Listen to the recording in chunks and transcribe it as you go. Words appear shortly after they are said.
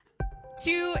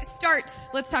To start,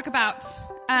 let's talk about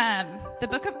the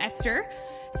book of Esther.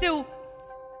 So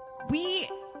we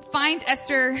find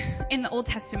Esther in the Old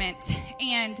Testament,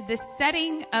 and the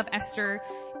setting of Esther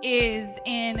is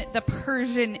in the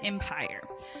Persian Empire.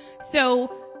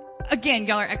 So again,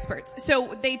 y'all are experts.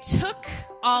 So they took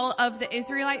all of the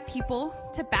Israelite people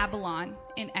to Babylon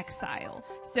in exile.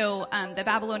 So the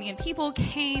Babylonian people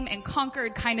came and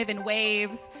conquered kind of in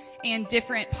waves, and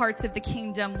different parts of the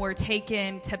kingdom were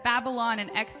taken to Babylon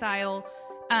in exile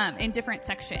in different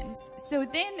sections. So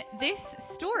then this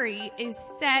story is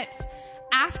set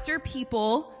after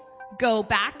people go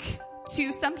back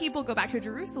to, some people go back to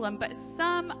Jerusalem, but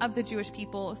some of the Jewish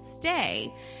people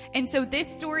stay. And so this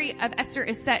story of Esther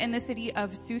is set in the city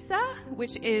of Susa,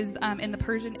 which is in the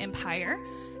Persian Empire.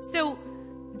 So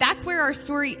that's where our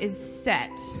story is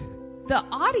set. The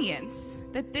audience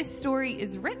that this story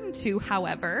is written to,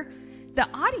 however, the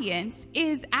audience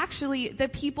is actually the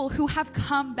people who have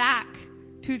come back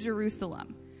to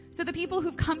Jerusalem. So the people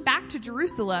who've come back to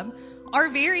Jerusalem are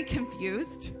very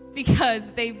confused because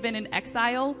they've been in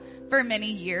exile for many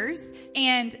years,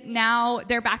 and now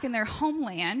they're back in their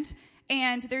homeland,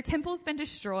 and their temple's been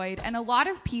destroyed, and a lot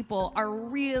of people are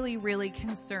really, really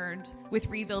concerned with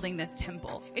rebuilding this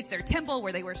temple. It's their temple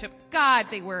where they worship God.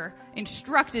 They were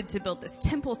instructed to build this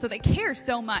temple, so they care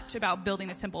so much about building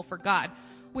this temple for God,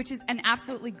 which is an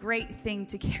absolutely great thing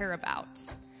to care about.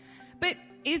 But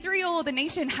Israel, the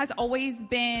nation, has always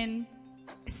been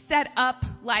set up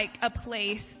like a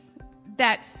place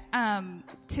that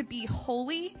to be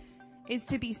holy is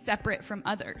to be separate from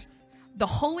others. The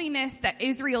holiness that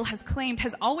Israel has claimed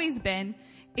has always been,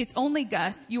 it's only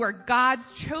Gus, you are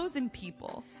God's chosen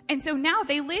people. And so now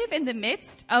they live in the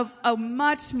midst of a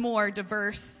much more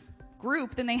diverse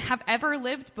group than they have ever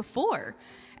lived before.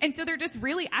 And so they're just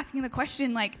really asking the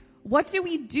question, like, what do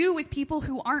we do with people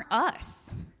who aren't us?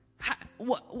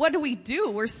 What do we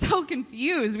do? We're so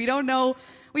confused. We don't know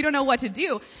what to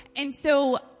do. And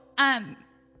so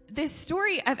this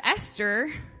story of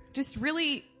Esther just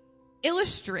really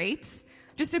illustrates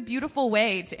just a beautiful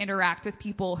way to interact with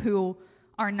people who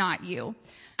are not you.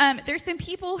 There's some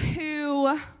people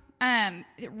who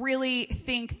really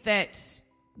think that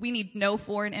we need no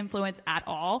foreign influence at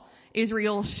all.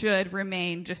 Israel should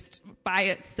remain just by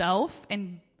itself.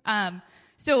 And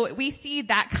so we see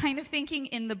that kind of thinking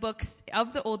in the books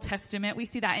of the Old Testament. We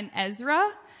see that in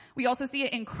Ezra. We also see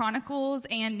it in Chronicles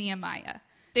and Nehemiah.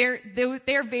 They're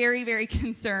very, very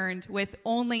concerned with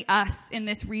only us in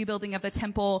this rebuilding of the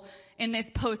temple in this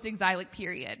post-exilic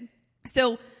period.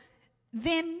 So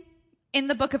then in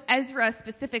the book of Ezra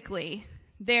specifically,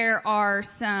 there are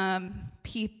some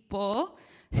people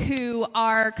who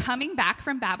are coming back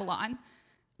from Babylon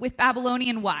with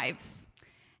Babylonian wives.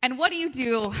 And what do you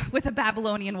do with a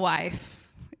Babylonian wife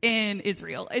in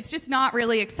Israel? It's just not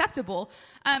really acceptable,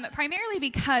 primarily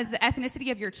because the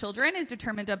ethnicity of your children is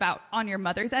determined on your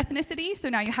mother's ethnicity. So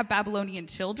now you have Babylonian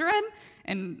children,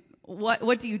 and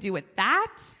what do you do with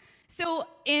that? So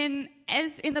in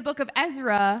the book of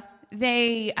Ezra,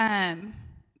 they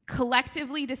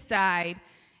collectively decide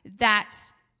that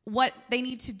what they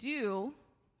need to do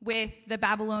with the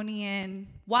Babylonian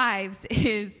wives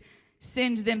is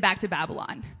send them back to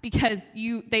Babylon, because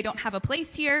they don't have a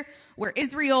place here. We're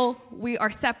Israel. We are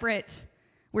separate.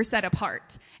 We're set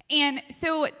apart. And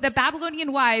so the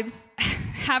Babylonian wives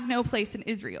have no place in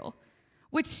Israel,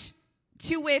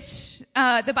 to which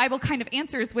the Bible kind of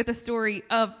answers with a story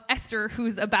of Esther,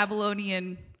 who's a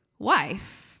Babylonian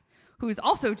wife, who's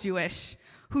also Jewish,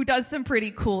 who does some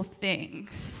pretty cool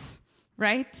things,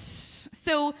 right?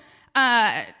 So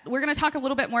we're going to talk a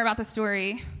little bit more about the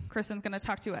story. Kristen's going to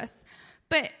talk to us.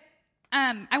 But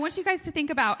I want you guys to think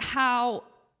about how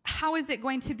is it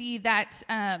going to be that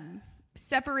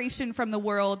separation from the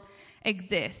world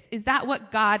exists? Is that what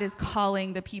God is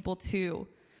calling the people to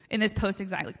in this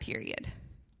post-exilic period?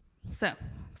 So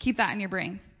keep that in your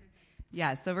brains.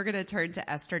 Yeah, so we're going to turn to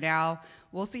Esther now.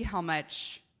 We'll see how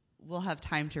much we'll have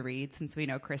time to read, since we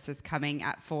know Chris is coming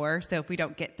at 4. So if we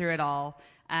don't get through it all,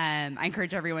 I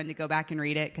encourage everyone to go back and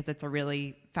read it, because it's a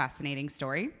really fascinating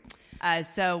story.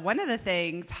 So one of the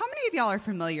things, how many of y'all are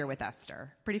familiar with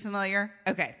Esther? Pretty familiar?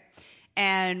 Okay.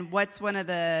 And what's one of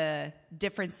the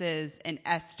differences in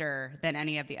Esther than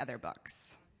any of the other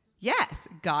books? Yes,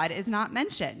 God is not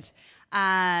mentioned.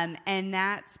 And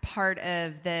that's part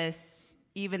of this,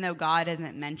 even though God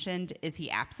isn't mentioned, is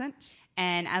he absent?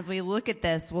 And as we look at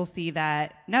this, we'll see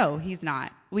that, no, he's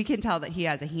not. We can tell that he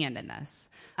has a hand in this.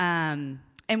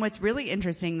 And what's really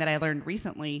interesting that I learned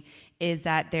recently is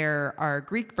that there are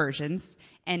Greek versions,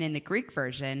 and in the Greek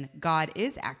version, God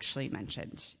is actually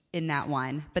mentioned in that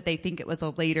one, but they think it was a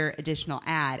later additional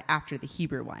ad after the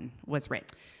Hebrew one was written.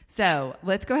 So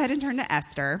let's go ahead and turn to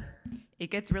Esther. It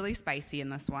gets really spicy in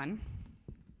this one.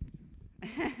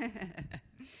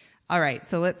 All right,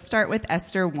 so let's start with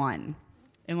Esther 1,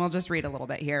 and we'll just read a little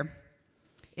bit here.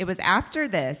 It was after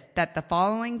this that the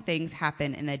following things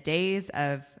happened in the days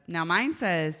of, now mine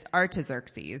says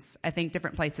Artaxerxes. I think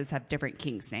different places have different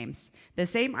kings' names. The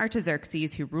same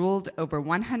Artaxerxes who ruled over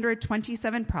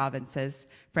 127 provinces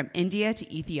from India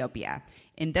to Ethiopia.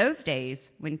 In those days,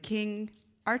 when King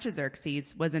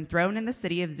Artaxerxes was enthroned in the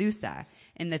city of Susa,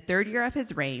 in the 3rd year of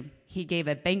his reign, he gave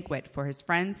a banquet for his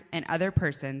friends and other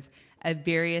persons of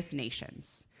various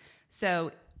nations.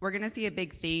 So we're going to see a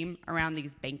big theme around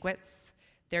these banquets.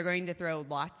 They're going to throw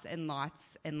lots and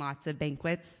lots and lots of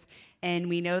banquets. And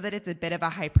we know that it's a bit of a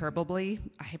hyperbole,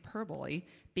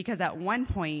 because at one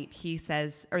point he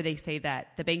says, or they say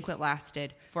that the banquet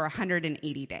lasted for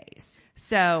 180 days.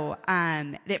 So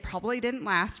it probably didn't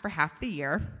last for half the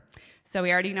year. So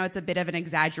we already know it's a bit of an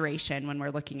exaggeration when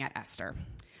we're looking at Esther.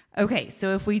 Okay,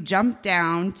 so if we jump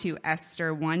down to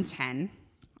Esther 1:10,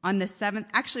 on the 7th,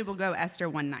 actually we'll go Esther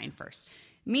 1:9 first.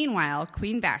 Meanwhile,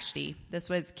 Queen Vashti, this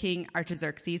was King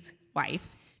Artaxerxes'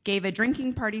 wife, gave a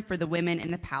drinking party for the women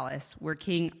in the palace where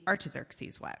King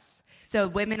Artaxerxes was. So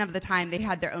women of the time, they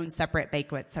had their own separate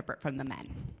banquets, separate from the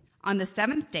men. On the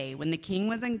 7th day, when the king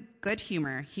was in good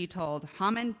humor, he told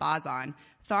Haman, Bazan,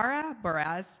 Thara,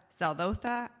 Boraz,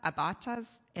 Zalthotha,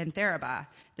 Abataz, and Theraba,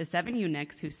 the 7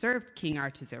 eunuchs who served King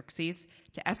Artaxerxes,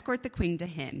 to escort the queen to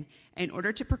him in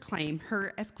order to proclaim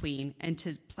her as queen and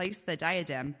to place the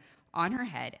diadem on her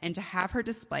head and to have her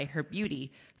display her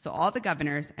beauty, so all the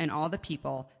governors and all the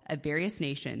people of various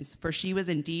nations, for she was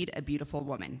indeed a beautiful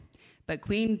woman. But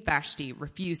Queen Vashti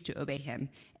refused to obey him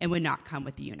and would not come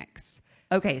with the eunuchs.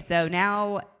 Okay, so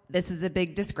now this is a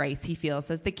big disgrace, he feels,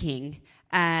 as the king,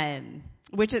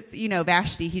 which it's,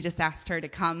 Vashti, he just asked her to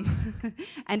come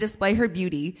and display her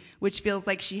beauty, which feels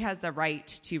like she has the right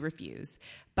to refuse.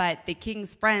 But the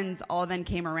king's friends all then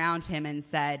came around him and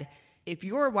said, if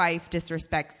your wife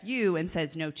disrespects you and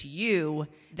says no to you,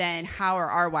 then how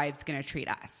are our wives going to treat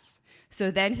us?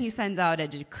 So then he sends out a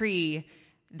decree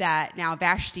that now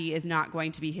Vashti is not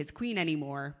going to be his queen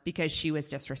anymore because she was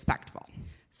disrespectful.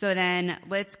 So then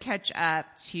let's catch up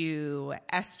to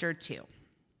Esther 2.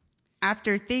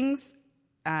 After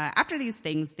these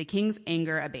things, the king's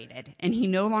anger abated, and he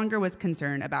no longer was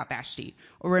concerned about Vashti,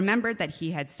 or remembered that he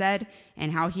had said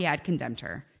and how he had condemned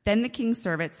her. Then the king's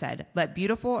servant said, let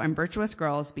beautiful and virtuous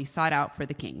girls be sought out for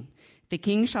the king. The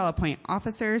king shall appoint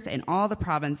officers in all the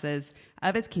provinces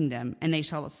of his kingdom, and they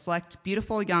shall select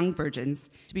beautiful young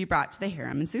virgins to be brought to the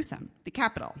harem in Susa, the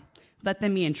capital. Let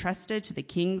them be entrusted to the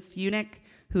king's eunuch,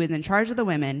 who is in charge of the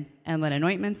women, and let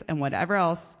anointments and whatever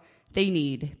else they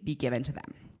need be given to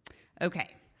them. Okay,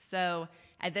 so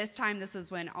at this time, this is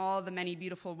when all the many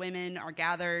beautiful women are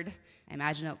gathered. I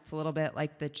imagine it's a little bit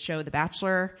like the show The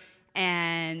Bachelor.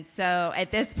 And so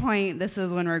at this point, this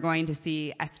is when we're going to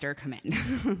see Esther come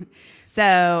in.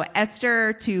 So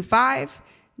Esther 2:5,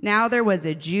 now there was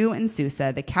a Jew in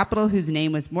Susa, the capital, whose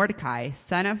name was Mordecai,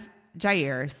 son of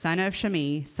Jair, son of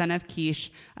Shimei, son of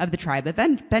Kish, of the tribe of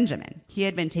Benjamin. He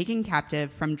had been taken captive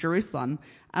from Jerusalem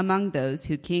among those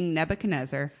who King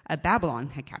Nebuchadnezzar of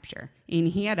Babylon had captured. And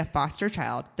he had a foster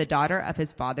child, the daughter of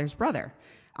his father's brother,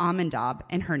 Amminadab,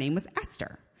 and her name was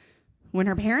Esther. When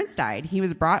her parents died, he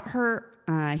brought her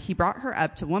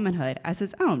up to womanhood as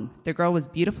his own. The girl was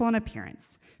beautiful in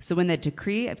appearance. So when the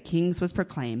decree of kings was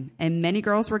proclaimed, and many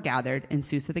girls were gathered in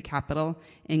Susa, the capital,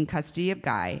 in custody of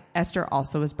Guy, Esther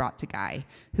also was brought to Guy,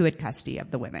 who had custody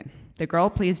of the women. The girl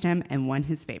pleased him and won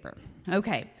his favor.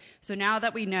 Okay, so now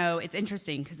that we know, it's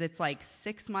interesting because it's like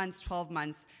 6 months, 12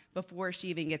 months before she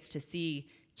even gets to see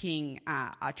King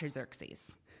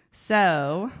Artaxerxes.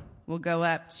 So we'll go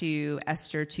up to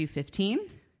Esther 2:15.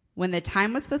 When the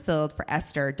time was fulfilled for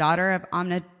Esther, daughter of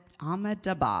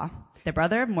Amminadab, the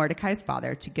brother of Mordecai's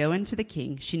father, to go into the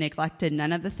king, she neglected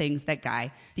none of the things that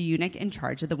Guy, the eunuch in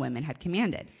charge of the women, had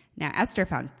commanded. Now Esther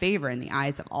found favor in the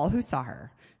eyes of all who saw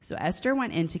her. So Esther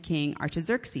went into King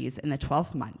Artaxerxes in the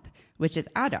 12th month, which is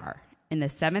Adar, in the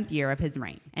 7th year of his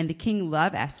reign. And the king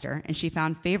loved Esther, and she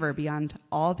found favor beyond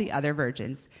all the other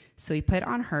virgins. So he put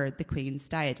on her the queen's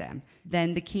diadem.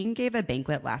 Then the king gave a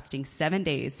banquet lasting 7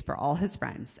 days for all his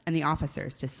friends and the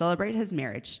officers to celebrate his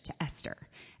marriage to Esther.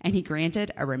 And he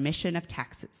granted a remission of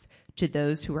taxes to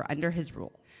those who were under his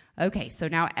rule. Okay, so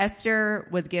now Esther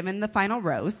was given the final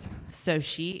rose. So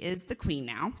she is the queen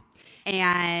now.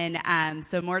 And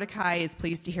so Mordecai is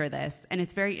pleased to hear this. And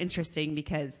it's very interesting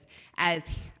because as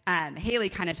Haley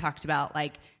kind of talked about,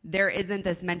 like, there isn't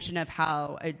this mention of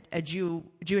how a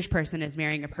Jewish person is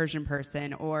marrying a Persian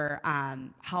person, or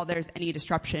how there's any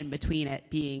disruption between it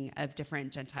being of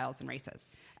different Gentiles and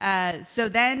races. So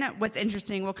then what's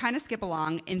interesting, we'll kind of skip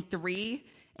along in 3,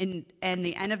 and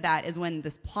the end of that is when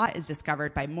this plot is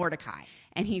discovered by Mordecai.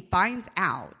 And he finds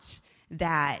out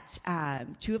that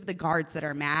 2 of the guards that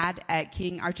are mad at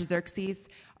King Artaxerxes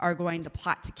are going to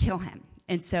plot to kill him.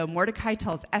 And so Mordecai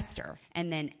tells Esther,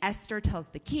 and then Esther tells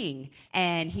the king,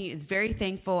 and he is very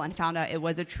thankful and found out it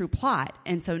was a true plot.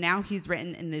 And so now he's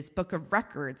written in this book of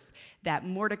records that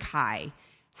Mordecai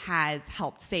has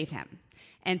helped save him.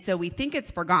 And so we think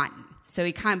it's forgotten. So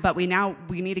but we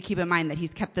need to keep in mind that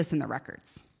he's kept this in the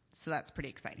records. So that's pretty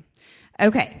exciting.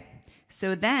 Okay.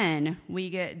 So then we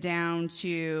get down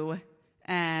to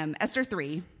Esther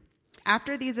 3.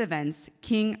 After these events,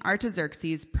 King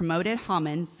Artaxerxes promoted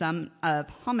Haman, son of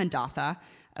Hammedatha,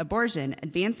 a Borgian,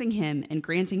 advancing him and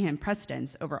granting him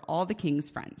precedence over all the king's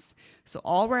friends. So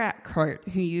all were at court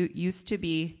who used to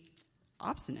be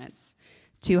obstinate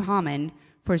to Haman,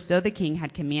 for so the king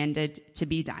had commanded to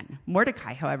be done.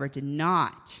 Mordecai, however, did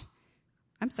not.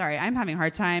 I'm sorry, I'm having a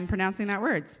hard time pronouncing that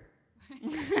word.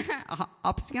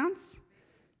 Obstinance?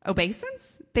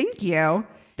 Obeisance? Thank you.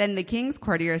 Then the king's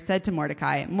courtiers said to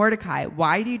Mordecai, Mordecai,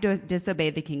 why do you disobey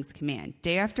the king's command?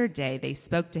 Day after day they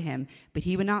spoke to him, but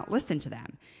he would not listen to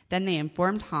them. Then they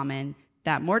informed Haman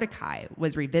that Mordecai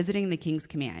was revisiting the king's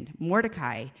command.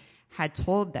 Mordecai had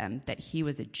told them that he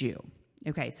was a Jew.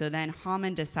 Okay, so then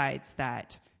Haman decides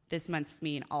that this must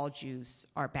mean all Jews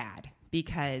are bad,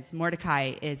 because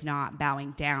Mordecai is not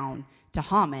bowing down to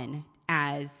Haman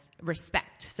as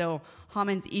respect. So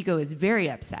Haman's ego is very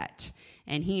upset,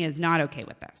 and he is not okay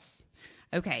with this.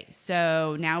 Okay,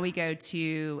 so now we go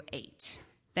to 8.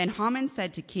 Then Haman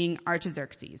said to King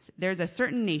Artaxerxes, there's a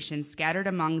certain nation scattered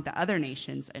among the other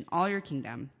nations in all your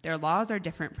kingdom. Their laws are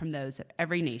different from those of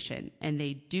every nation, and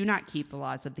they do not keep the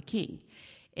laws of the king.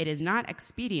 It is not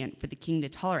expedient for the king to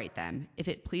tolerate them. If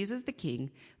it pleases the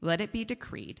king, let it be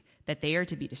decreed that they are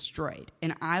to be destroyed,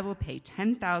 and I will pay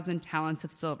 10,000 talents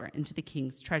of silver into the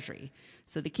king's treasury.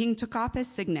 So the king took off his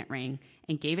signet ring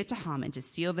and gave it to Haman to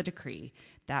seal the decree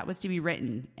that was to be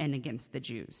written and against the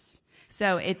Jews.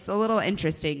 So it's a little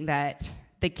interesting that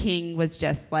the king was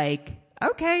just like,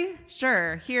 okay,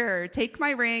 sure, here, take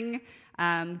my ring.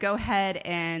 Go ahead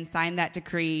and sign that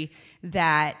decree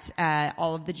that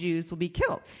all of the Jews will be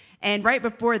killed. And right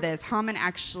before this, Haman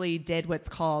actually did what's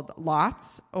called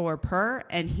lots or pur,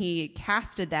 and he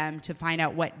casted them to find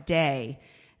out what day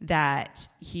that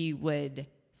he would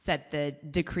set the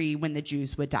decree when the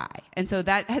Jews would die. And so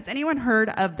has anyone heard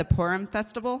of the Purim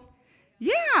festival?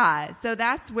 Yeah, so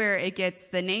that's where it gets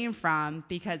the name from,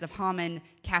 because of Haman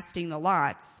casting the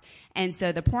lots. And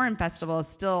so the Purim festival is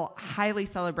still highly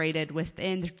celebrated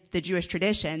within the Jewish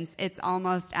traditions. It's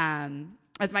almost,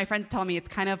 as my friends tell me, it's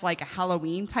kind of like a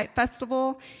Halloween type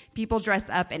festival. People dress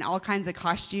up in all kinds of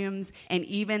costumes, and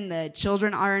even the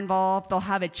children are involved. They'll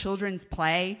have a children's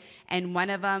play, and one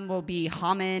of them will be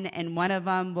Haman, and one of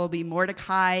them will be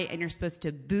Mordecai, and you're supposed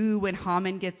to boo when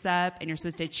Haman gets up, and you're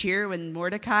supposed to cheer when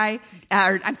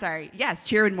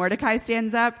cheer when Mordecai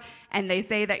stands up. And they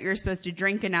say that you're supposed to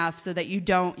drink enough so that you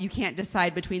can't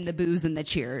decide between the boos and the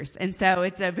cheers. And so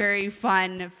it's a very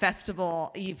fun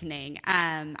festival evening.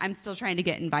 I'm still trying to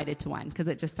get invited to one because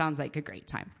it just sounds like a great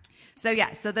time. So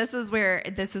yeah, so this is where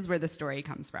the story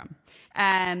comes from.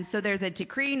 So there's a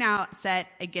decree now set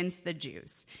against the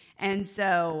Jews. And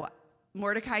so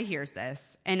Mordecai hears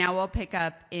this, and now we'll pick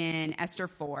up in Esther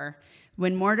 4.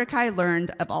 When Mordecai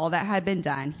learned of all that had been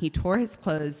done, he tore his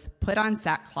clothes, put on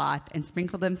sackcloth, and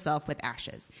sprinkled himself with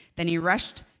ashes. Then he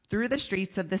rushed through the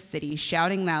streets of the city,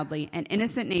 shouting loudly, "An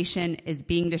innocent nation is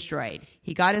being destroyed."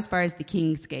 He got as far as the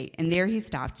king's gate, and there he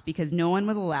stopped, because no one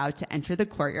was allowed to enter the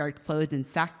courtyard clothed in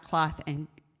sackcloth and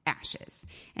ashes.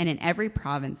 And in every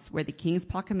province where the king's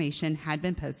proclamation had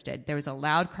been posted, there was a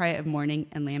loud cry of mourning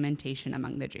and lamentation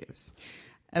among the Jews.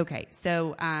 Okay,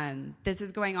 so this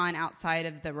is going on outside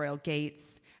of the royal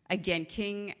gates. Again,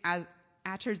 King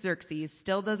Artaxerxes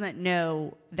still doesn't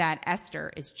know that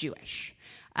Esther is Jewish.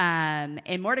 And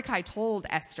Mordecai told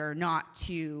Esther not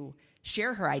to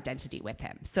share her identity with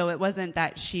him. So it wasn't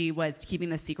that she was keeping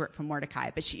the secret from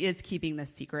Mordecai, but she is keeping the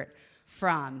secret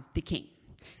from the king.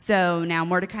 So now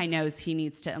Mordecai knows he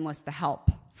needs to enlist the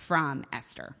help from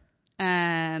Esther.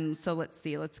 So let's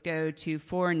see. Let's go to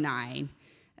 4:9.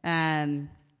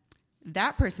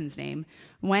 That person's name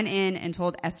went in and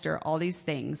told Esther all these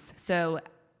things. So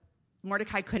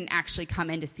Mordecai couldn't actually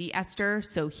come in to see Esther,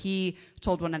 so he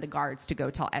told one of the guards to go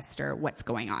tell Esther what's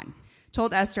going on.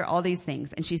 told Esther all these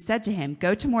things. And she said to him,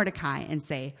 "Go to Mordecai and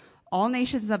say, all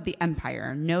nations of the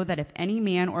empire know that if any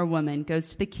man or woman goes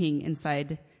to the king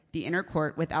inside the inner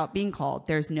court without being called,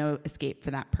 there's no escape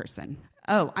for that person."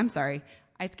 Oh, I'm sorry.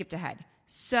 I skipped ahead.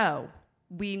 So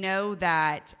we know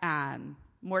that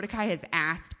Mordecai has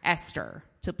asked Esther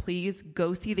to please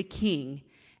go see the king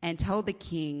and tell the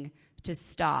king to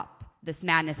stop this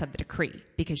madness of the decree,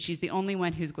 because she's the only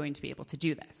one who's going to be able to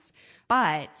do this.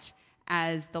 But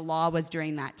as the law was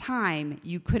during that time,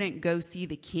 you couldn't go see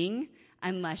the king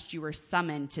unless you were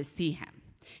summoned to see him.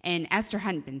 And Esther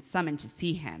hadn't been summoned to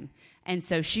see him. And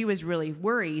so she was really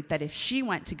worried that if she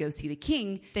went to go see the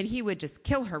king, then he would just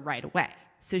kill her right away.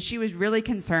 So she was really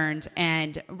concerned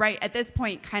and right at this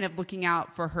point kind of looking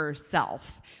out for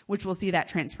herself, which we'll see that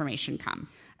transformation come.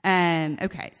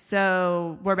 Okay,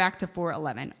 so we're back to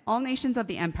 4:11. All nations of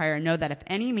the empire know that if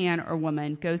any man or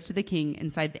woman goes to the king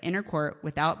inside the inner court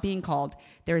without being called,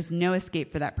 there is no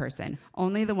escape for that person.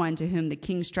 Only the one to whom the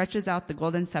king stretches out the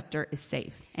golden scepter is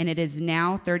safe. And it is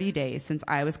now 30 days since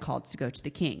I was called to go to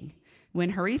the king.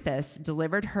 When Haruthis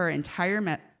delivered her entire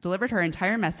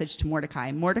message to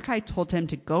Mordecai, Mordecai told him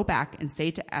to go back and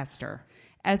say to Esther,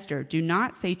 "Esther, do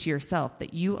not say to yourself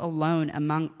that you alone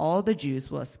among all the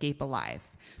Jews will escape alive.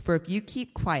 For if you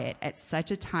keep quiet at such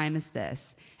a time as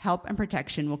this, help and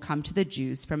protection will come to the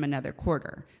Jews from another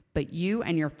quarter. But you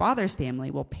and your father's family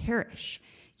will perish.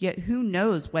 Yet who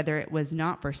knows whether it was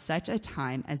not for such a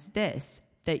time as this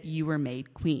that you were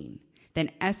made queen?"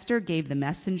 Then Esther gave the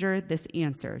messenger this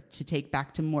answer to take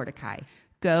back to Mordecai.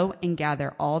 "Go and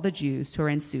gather all the Jews who are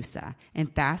in Susa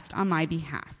and fast on my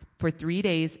behalf for 3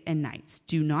 days and nights.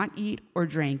 Do not eat or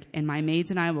drink, and my maids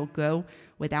and I will go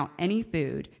without any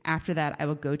food. After that, I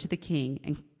will go to the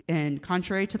king, and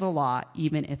contrary to the law,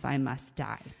 even if I must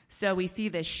die." So we see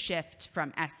this shift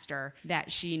from Esther,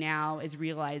 that she now is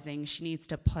realizing she needs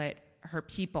to put her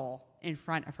people in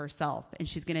front of herself, and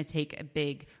she's going to take a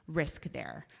big risk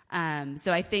there.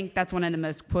 So I think that's one of the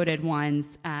most quoted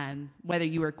ones, whether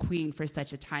you were queen for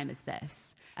such a time as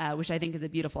this, which I think is a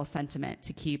beautiful sentiment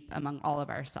to keep among all of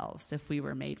ourselves if we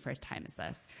were made for a time as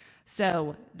this.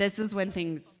 So this is when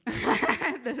things,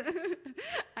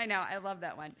 I know, I love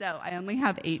that one. So I only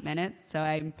have 8 minutes, so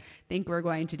I think we're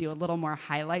going to do a little more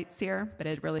highlights here, but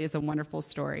it really is a wonderful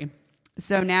story.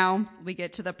 So now we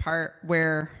get to the part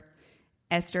where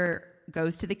Esther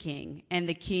goes to the king, and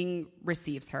the king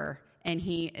receives her, and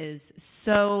he is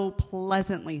so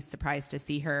pleasantly surprised to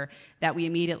see her that we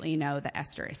immediately know that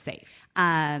Esther is safe.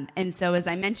 And so as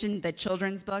I mentioned, in the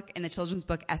children's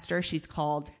book Esther, she's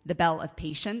called the Belle of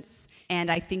Patience. And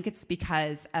I think it's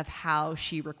because of how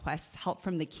she requests help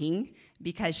from the king,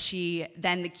 because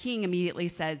then the king immediately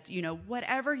says,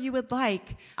 whatever you would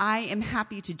like, I am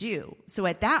happy to do. So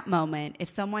at that moment, if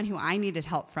someone who I needed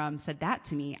help from said that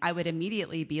to me, I would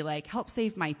immediately be like, help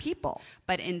save my people.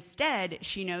 But instead,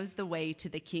 she knows the way to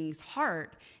the king's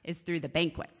heart is through the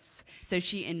banquets. So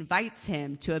she invites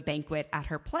him to a banquet at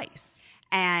her place.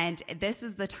 And this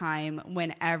is the time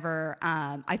whenever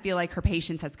I feel like her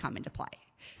patience has come into play.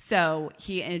 So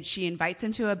she invites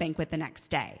him to a banquet the next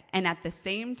day. And at the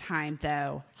same time,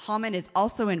 though, Haman is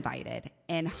also invited.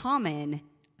 And Haman,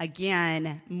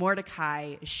 again,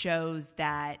 Mordecai shows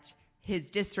that his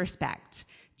disrespect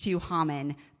to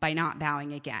Haman by not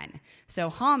bowing again. So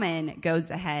Haman goes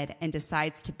ahead and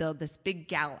decides to build this big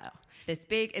gallows.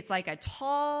 It's like a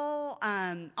tall,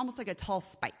 almost like a tall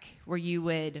spike where you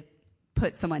would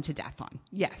put someone to death on.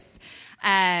 Yes.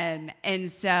 And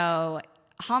so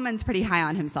Haman's pretty high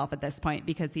on himself at this point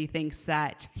because he thinks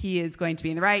that he is going to be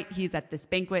in the right. He's at this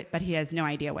banquet, but he has no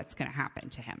idea what's going to happen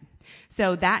to him.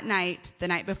 So that night, the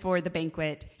night before the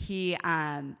banquet,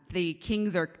 the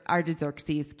king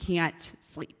Artaxerxes can't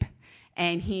sleep.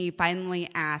 And he finally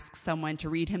asks someone to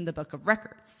read him the book of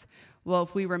records. Well,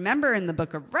 if we remember in the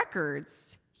book of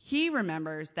records, he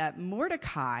remembers that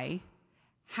Mordecai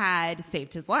had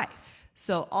saved his life.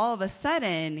 So all of a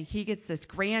sudden, he gets this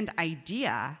grand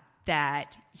idea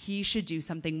that he should do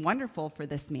something wonderful for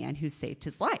this man who saved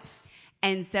his life.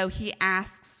 And so he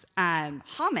asks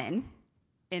Haman,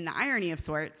 in the irony of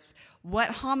sorts,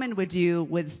 what Haman would do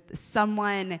with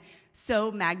someone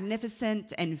so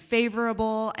magnificent and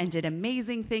favorable and did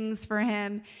amazing things for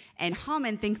him. And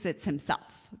Haman thinks it's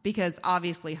himself because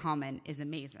obviously Haman is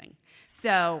amazing.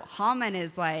 So Haman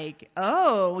is like,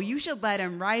 oh, you should let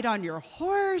him ride on your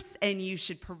horse and you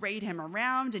should parade him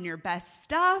around in your best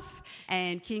stuff.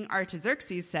 And King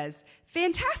Artaxerxes says,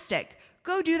 fantastic.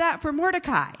 Go do that for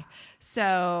Mordecai.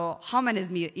 So Haman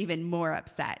is even more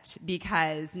upset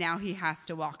because now he has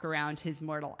to walk around his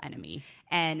mortal enemy.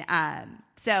 And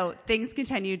so things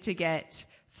continue to get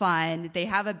fun. They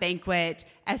have a banquet.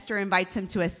 Esther invites him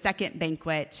to a second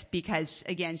banquet because,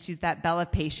 again, she's that belle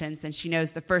of patience, and she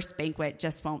knows the first banquet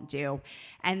just won't do.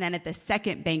 And then at the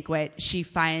second banquet, she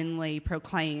finally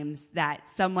proclaims that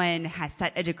someone has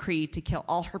set a decree to kill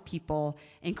all her people,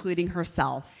 including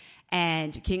herself.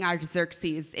 And King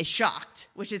Artaxerxes is shocked,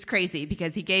 which is crazy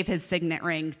because he gave his signet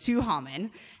ring to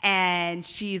Haman. And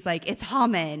she's like, it's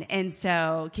Haman. And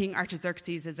so King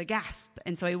Artaxerxes is aghast.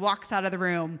 And so he walks out of the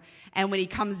room. And when he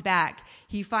comes back,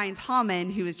 he finds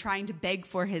Haman, who is trying to beg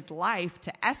for his life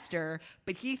to Esther,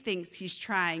 but he thinks he's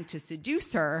trying to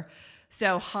seduce her.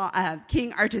 So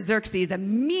King Artaxerxes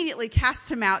immediately casts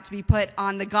him out to be put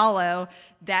on the gallows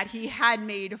that he had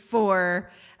made for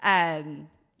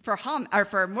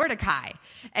Mordecai.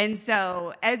 And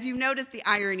so as you notice the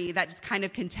irony, that just kind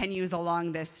of continues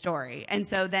along this story. And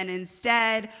so then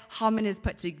instead, Haman is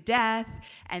put to death,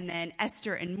 and then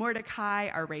Esther and Mordecai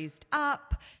are raised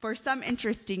up. For some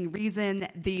interesting reason,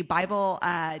 the Bible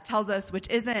tells us, which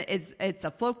it's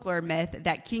a folklore myth,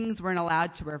 that kings weren't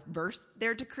allowed to reverse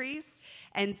their decrees.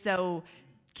 And so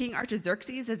King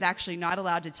Artaxerxes is actually not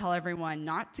allowed to tell everyone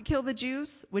not to kill the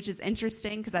Jews, which is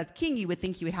interesting because as king, you would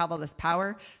think he would have all this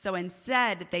power. So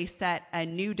instead, they set a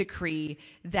new decree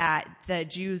that the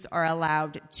Jews are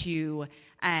allowed to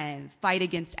fight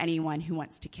against anyone who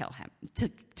wants to kill him,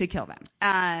 to kill them.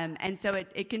 And so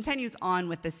it continues on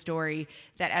with the story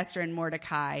that Esther and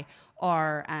Mordecai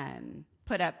are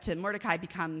put up to. Mordecai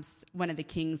becomes one of the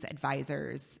king's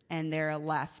advisors, and they're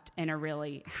left in a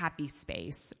really happy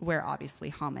space where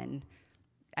obviously Haman,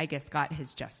 I guess, got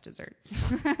his just desserts.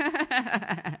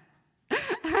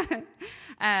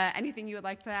 Anything you would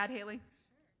like to add, Haley?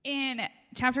 In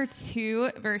chapter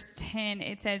 2, verse 10,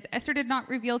 it says, Esther did not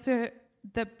reveal her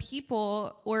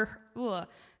people or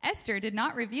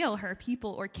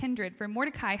kindred, for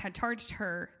Mordecai had charged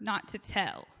her not to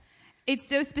tell. It's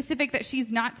so specific that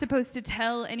she's not supposed to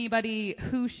tell anybody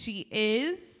who she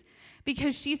is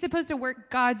because she's supposed to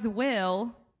work God's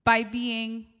will by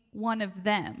being one of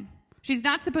them. She's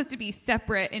not supposed to be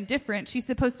separate and different. She's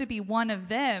supposed to be one of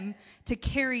them to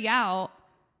carry out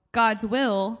God's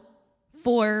will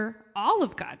for all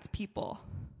of God's people.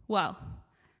 Well,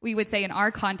 we would say in our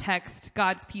context,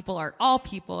 God's people are all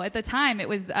people. At the time, it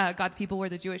was God's people were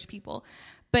the Jewish people,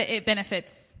 but it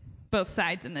benefits both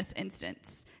sides in this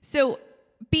instance. So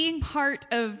being part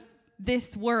of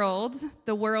this world,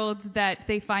 the world that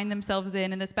they find themselves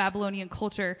in this Babylonian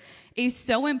culture, is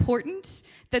so important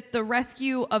that the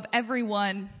rescue of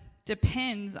everyone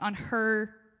depends on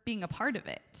her being a part of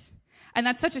it. And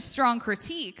that's such a strong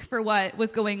critique for what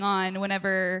was going on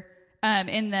whenever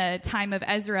in the time of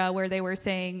Ezra, where they were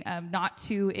saying not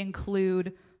to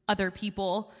include other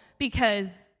people, because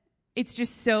it's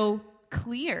just so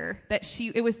clear that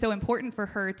it was so important for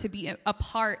her to be a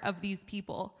part of these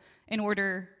people in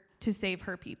order to save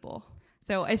her people.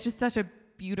 So it's just such a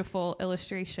beautiful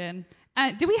illustration.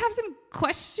 Do we have some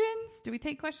questions? Do we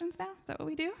take questions now? Is that what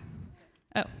we do?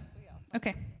 Oh,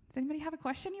 okay. Does anybody have a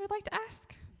question you would like to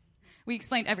ask? We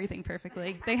explained everything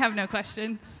perfectly. They have no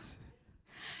questions.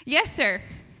 Yes, sir.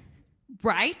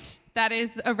 Right. That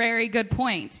is a very good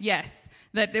point. Yes,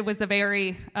 that it was a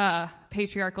very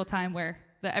patriarchal time where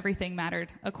everything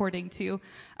mattered according to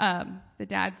the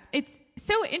dads. It's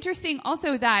so interesting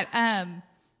also that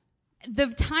the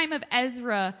time of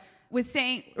Ezra was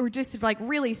saying, or just like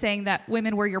really saying, that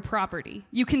women were your property.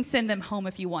 You can send them home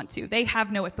if you want to. They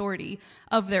have no authority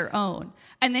of their own.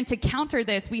 And then to counter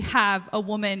this, we have a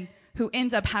woman who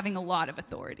ends up having a lot of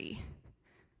authority.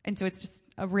 And so it's just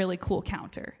a really cool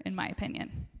counter, in my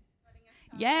opinion.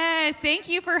 Yes, thank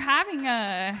you for having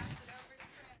us.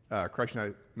 Christ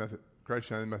United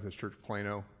Methodist Church,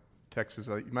 Plano, Texas.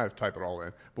 You might have typed it all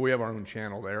in, but we have our own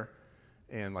channel there,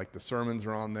 and like the sermons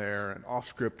are on there, and Off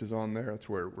Script is on there. That's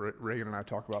where Reagan and I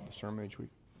talk about the sermon each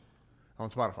week on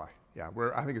Spotify. Yeah,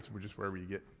 I think it's just wherever you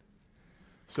get.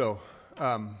 So,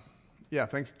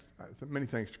 many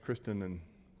thanks to Kristen and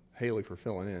Haley for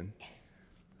filling in.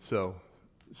 So,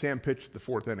 Sam pitched the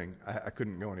fourth inning. I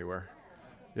couldn't go anywhere.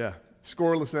 Yeah,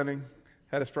 scoreless inning.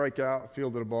 Had a strikeout,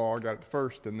 fielded a ball, got it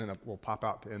first, and then we'll pop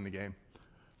out to end the game,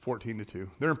 14-2.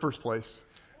 They're in first place.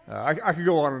 I could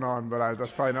go on and on, but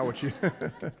that's probably not what you.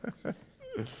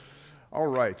 All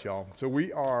right, y'all. So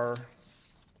we are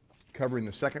covering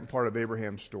the second part of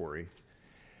Abraham's story,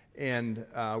 and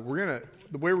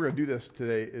the way we're gonna do this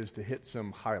today is to hit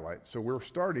some highlights. So we're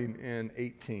starting in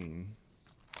 18,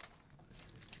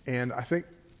 and I think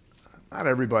not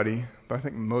everybody, but I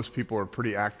think most people are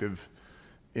pretty active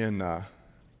in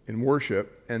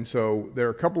worship, and so there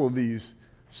are a couple of these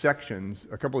sections,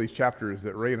 a couple of these chapters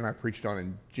that Ray and I preached on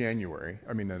in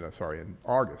in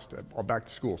August, all back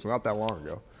to school, so not that long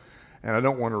ago. And I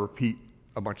don't want to repeat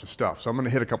a bunch of stuff. So I'm going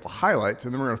to hit a couple of highlights,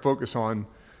 and then we're going to focus on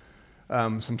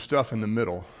some stuff in the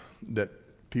middle that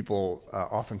people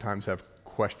oftentimes have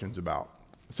questions about.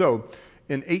 So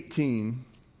in 18,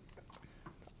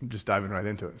 I'm just diving right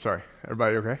into it. Sorry.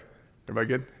 Everybody okay? Everybody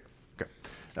good?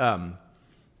 Okay.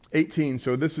 18,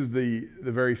 so this is the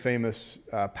very famous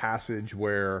passage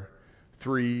where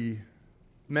three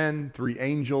men, three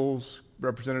angels,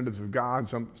 representatives of God,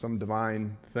 some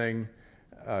divine thing,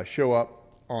 show up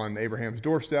on Abraham's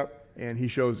doorstep, and he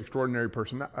shows extraordinary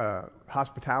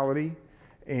hospitality,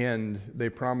 and they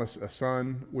promise a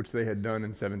son, which they had done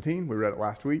in 17. We read it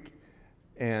last week.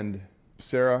 And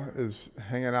Sarah is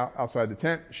hanging out outside the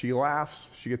tent. She laughs.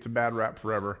 She gets a bad rap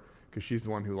forever, because she's the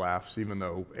one who laughs, even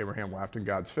though Abraham laughed in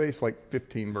God's face like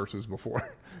 15 verses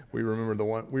before. We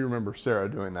remember Sarah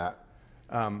doing that.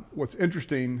 What's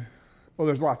interesting, well,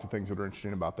 there's lots of things that are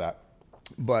interesting about that,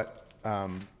 but that's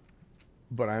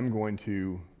all I'm going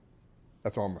to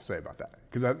say about that,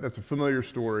 because that's a familiar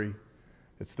story.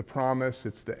 It's the promise,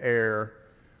 it's the heir.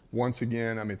 Once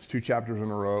again, it's 2 chapters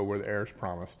in a row where the heir is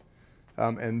promised.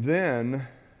 And then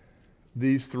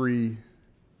these three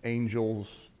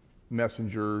angels,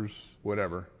 messengers,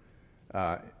 whatever,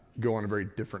 go on a very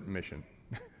different mission.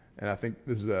 And I think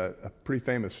this is a pretty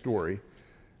famous story.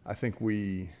 I think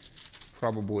we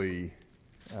probably,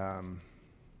 I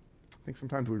think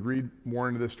sometimes we read more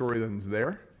into this story than is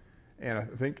there. And I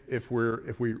think if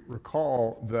we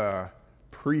recall the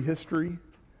prehistory,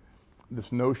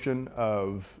 this notion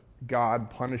of God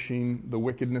punishing the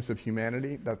wickedness of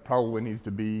humanity, that probably needs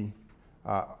to be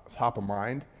top of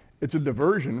mind. It's a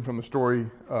diversion from the story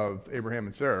of Abraham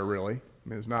and Sarah, really.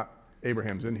 It's not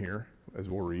Abraham's in here, as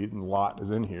we'll read, and Lot is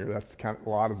in here.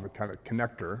 Lot is the kind of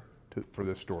connector for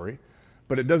this story.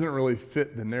 But it doesn't really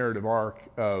fit the narrative arc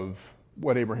of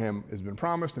what Abraham has been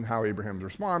promised and how Abraham's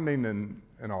responding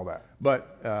and all that.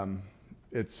 But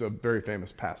it's a very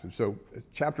famous passage. So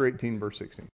chapter 18, verse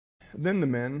 16. Then the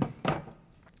men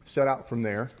set out from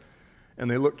there, and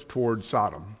they looked toward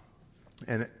Sodom.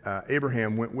 And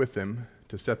Abraham went with them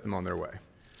to set them on their way.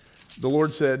 The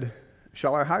Lord said,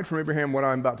 "Shall I hide from Abraham what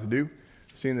I am about to do,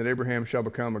 seeing that Abraham shall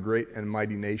become a great and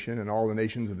mighty nation, and all the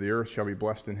nations of the earth shall be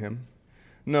blessed in him?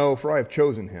 No, for I have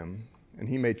chosen him, and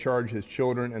he may charge his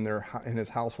children and his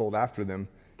household after them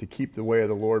to keep the way of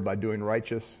the Lord by doing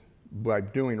righteousness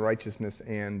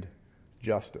and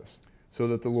justice, so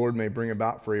that the Lord may bring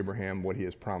about for Abraham what he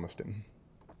has promised him."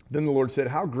 Then the Lord said,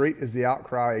 "How great is the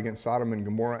outcry against Sodom and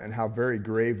Gomorrah, and how very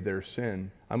grave their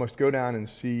sin. I must go down and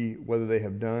see whether they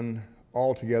have done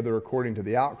altogether according to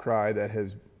the outcry that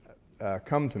has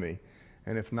come to me,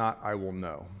 and if not, I will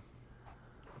know."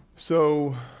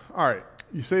 So, all right,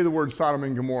 you say the word Sodom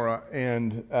and Gomorrah,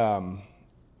 and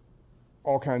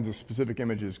all kinds of specific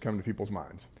images come to people's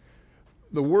minds.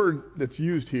 The word that's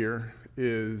used here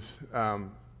is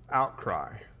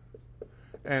outcry,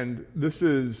 and this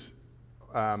is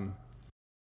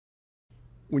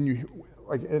when you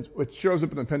it shows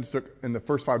up in the Pentateuch in the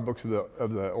first 5 books of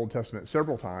the Old Testament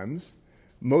several times.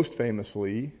 Most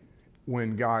famously,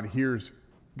 when God hears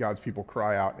God's people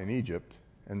cry out in Egypt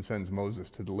and sends Moses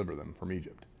to deliver them from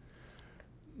Egypt.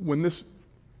 When this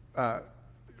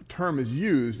term is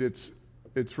used, it's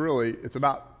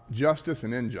about justice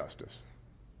and injustice.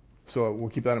 So we'll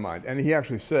keep that in mind. And he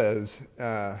actually says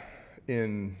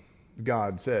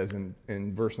God says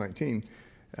in verse 19,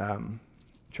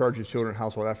 charge his children and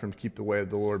household after him to keep the way of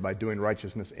the Lord by doing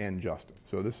righteousness and justice.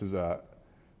 So this is a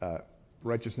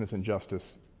righteousness and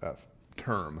justice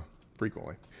term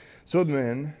frequently. So the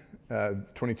men,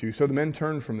 22, so the men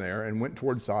turned from there and went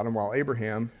toward Sodom, while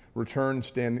Abraham remained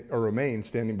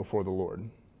standing before the Lord.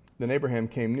 Then Abraham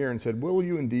came near and said, "Will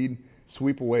you indeed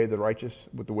sweep away the righteous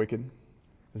with the wicked?"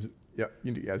 Yeah,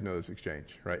 you guys know this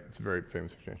exchange, right? It's a very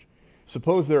famous exchange.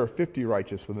 "Suppose there are 50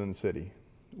 righteous within the city.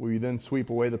 Will you then sweep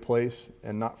away the place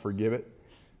and not forgive it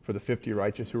for the 50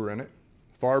 righteous who are in it?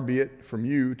 Far be it from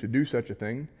you to do such a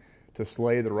thing, to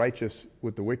slay the righteous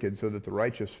with the wicked, so that the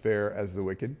righteous fare as the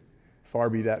wicked. Far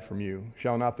be that from you.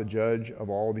 Shall not the judge of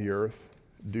all the earth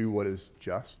do what is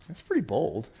just?" That's pretty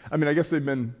bold. I guess they've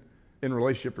been in a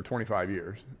relationship for 25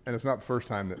 years, and it's not the first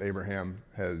time that Abraham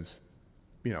has,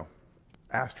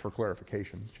 asked for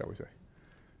clarification, shall we say.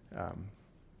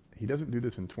 He doesn't do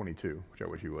this in 22, which I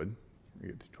wish he would. We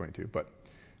get to 22, but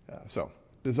so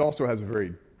this also has a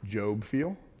very Job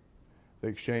feel. The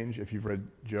exchange, if you've read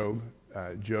Job,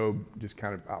 Job just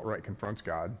kind of outright confronts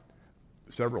God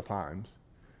several times,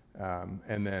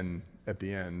 and then at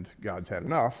the end, God's had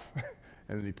enough,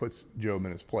 and then he puts Job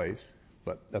in his place.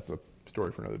 But that's a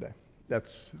story for another day.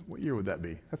 What year would that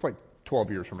be? That's like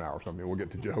 12 years from now or something. We'll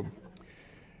get to Job.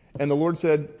 And the Lord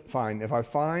said, fine, if I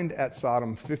find at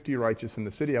Sodom 50 righteous in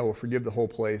the city, I will forgive the whole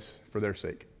place for their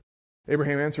sake.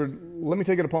 Abraham answered, let me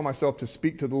take it upon myself to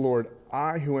speak to the Lord.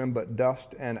 I who am but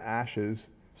dust and ashes,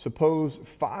 suppose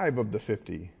 5 of the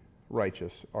 50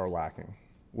 righteous are lacking.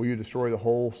 Will you destroy the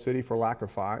whole city for lack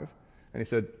of 5? And he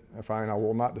said, fine, I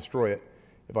will not destroy it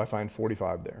if I find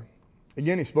 45 there.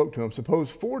 Again he spoke to him, suppose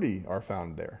 40 are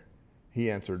found there.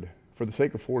 He answered, for the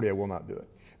sake of 40 I will not do it.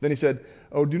 Then he said,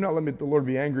 oh, do not let the Lord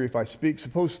be angry if I speak.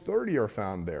 Suppose 30 are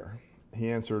found there.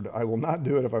 He answered, I will not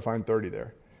do it if I find 30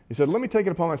 there. He said, let me take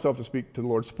it upon myself to speak to the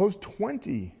Lord. Suppose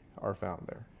 20 are found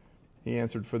there. He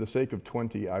answered, for the sake of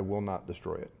 20, I will not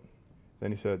destroy it.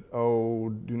 Then he said, oh,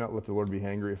 do not let the Lord be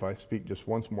angry if I speak just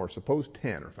once more. Suppose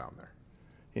 10 are found there.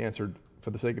 He answered,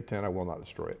 for the sake of 10, I will not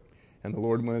destroy it. And the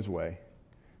Lord went his way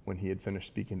when he had finished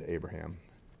speaking to Abraham,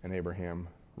 and Abraham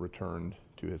returned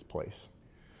to his place.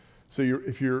 So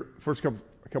if you're first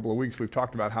couple of weeks, we've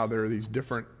talked about how there are these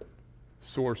different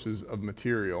sources of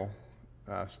material.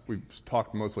 We've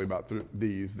talked mostly about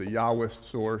these, the Yahwist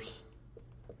source,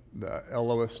 the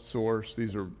Elohist source.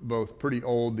 These are both pretty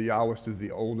old. The Yahwist is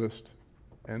the oldest,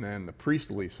 and then the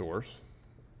priestly source.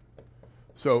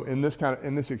 So in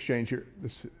this exchange here,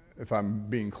 if I'm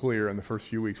being clear in the first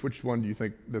few weeks, which one do you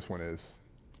think this one is?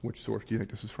 Which source do you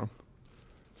think this is from?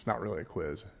 It's not really a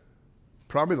quiz.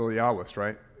 Probably the Yahwist,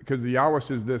 right? Because the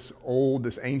Yahwist is this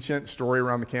ancient story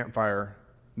around the campfire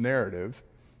narrative.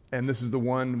 And this is the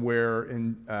one where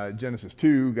in Genesis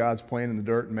 2, God's playing in the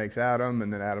dirt and makes Adam,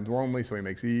 and then Adam's lonely, so he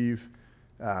makes Eve.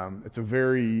 It's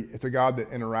a God that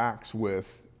interacts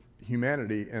with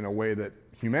humanity in a way that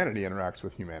humanity interacts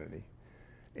with humanity.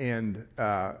 And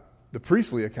the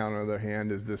priestly account, on the other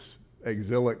hand, is this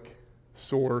exilic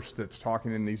source that's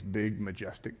talking in these big,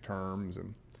 majestic terms.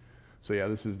 And so, yeah,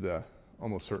 this is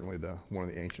almost certainly one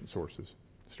of the ancient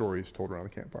stories told around the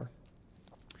campfire.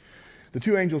 The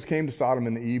 2 angels came to Sodom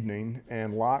in the evening,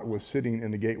 and Lot was sitting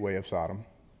in the gateway of Sodom.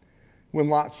 When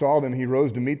Lot saw them, he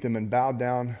rose to meet them and bowed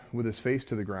down with his face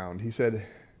to the ground. He said,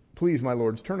 please, my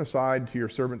lords, turn aside to your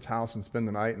servant's house and spend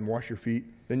the night and wash your feet.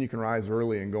 Then you can rise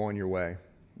early and go on your way.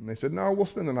 And they said, no, we'll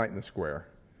spend the night in the square.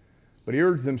 But he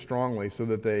urged them strongly so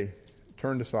that they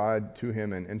turned aside to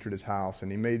him and entered his house. And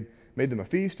he made them a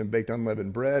feast and baked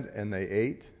unleavened bread, and they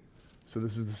ate. So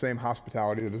this is the same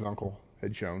hospitality that his uncle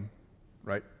had shown,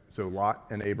 right? So Lot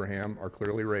and Abraham are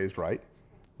clearly raised right.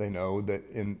 They know that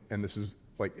and this is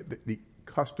like the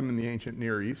custom in the ancient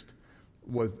Near East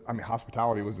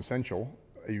hospitality was essential.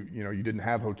 You didn't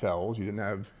have hotels. You didn't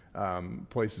have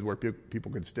places where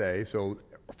people could stay. So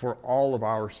for all of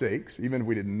our sakes, even if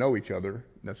we didn't know each other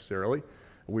necessarily,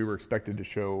 we were expected to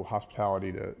show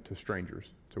hospitality to strangers,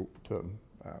 to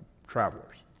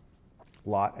travelers.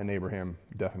 Lot and Abraham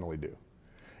definitely do.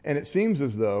 And it seems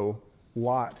as though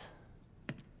Lot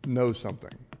knows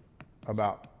something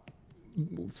about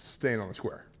staying on the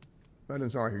square. That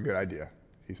doesn't sound like a good idea,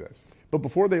 he says. But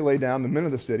before they lay down, the men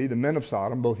of the city, the men of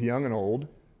Sodom, both young and old,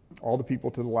 all the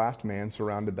people to the last man,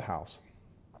 surrounded the house.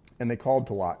 And they called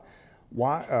to Lot,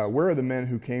 where are the men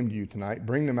who came to you tonight?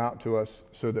 Bring them out to us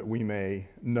so that we may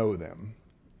know them.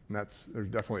 And there's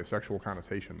definitely a sexual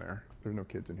connotation there. There's no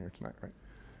kids in here tonight, right?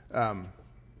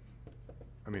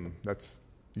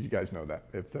 You guys know that.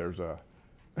 If there's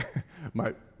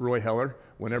Roy Heller,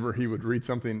 whenever he would read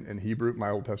something in Hebrew,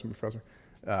 my Old Testament professor,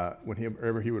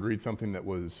 whenever he would read something that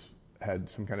had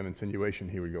some kind of insinuation,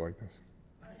 he would go like this.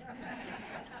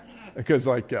 Because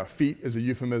feet is a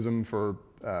euphemism for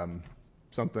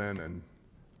something, and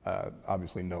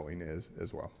obviously knowing is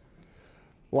as well.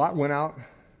 Lot went out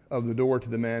of the door to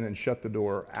the men and shut the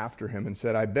door after him and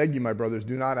said, I beg you, my brothers,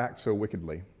 do not act so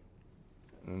wickedly.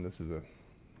 And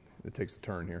it takes a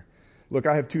turn here. Look,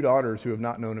 I have 2 daughters who have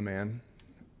not known a man.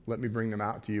 Let me bring them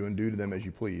out to you and do to them as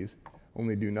you please.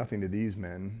 Only do nothing to these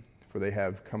men, for they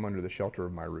have come under the shelter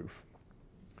of my roof.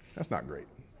 That's not great.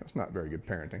 That's not very good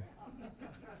parenting.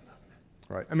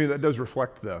 Right? That does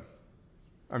reflect you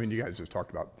guys just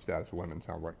talked about the status of women,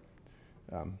 sounds like.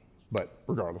 But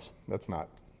regardless,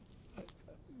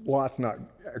 Lot's not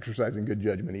exercising good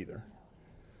judgment either.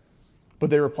 But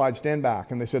they replied, stand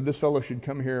back. And they said, this fellow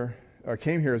came here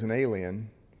as an alien,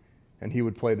 and he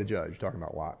would play the judge, talking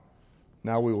about Lot.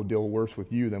 Now we will deal worse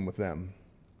with you than with them.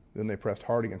 Then they pressed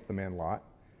hard against the man Lot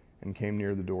and came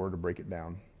near the door to break it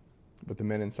down. But the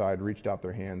men inside reached out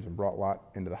their hands and brought Lot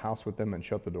into the house with them and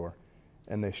shut the door.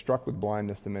 And they struck with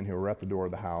blindness the men who were at the door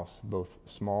of the house, both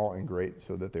small and great,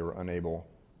 so that they were unable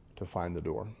to find the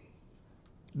door.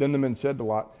 Then the men said to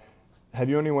Lot, have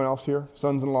you anyone else here?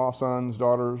 Sons-in-law, sons,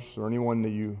 daughters, or anyone that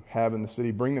you have in the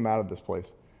city? Bring them out of this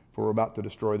place, for we're about to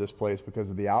destroy this place because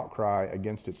of the outcry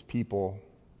against its people.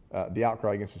 The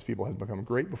outcry against his people has become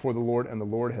great before the Lord, and the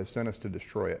Lord has sent us to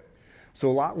destroy it. So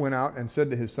Lot went out and said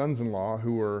to his sons-in-law,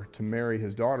 who were to marry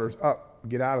his daughters, "Up,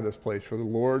 get out of this place, for the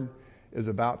Lord is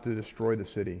about to destroy the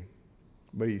city."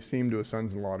 But he seemed to his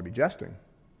sons-in-law to be jesting.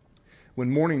 When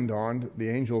morning dawned, the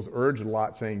angels urged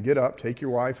Lot, saying, "Get up, take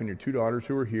your wife and your 2 daughters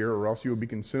who are here, or else you will be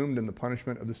consumed in the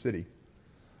punishment of the city."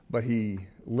 But he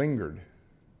lingered.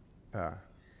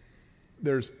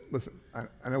 Listen,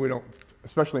 I know we don't,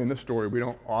 especially in this story, we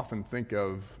don't often think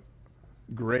of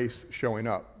grace showing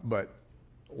up, but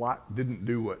Lot didn't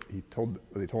do what they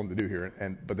told him to do here,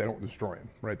 but they don't destroy him,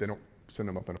 right? They don't send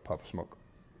him up in a puff of smoke.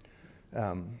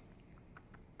 But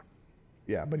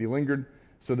he lingered.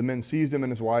 So the men seized him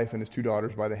and his wife and his 2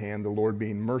 daughters by the hand, the Lord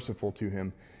being merciful to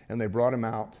him, and they brought him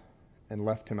out and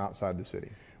left him outside the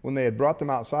city. When they had brought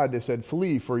them outside, they said,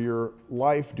 "Flee for your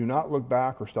life. Do not look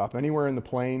back or stop anywhere in the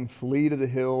plain. Flee to the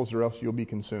hills, or else you'll be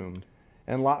consumed."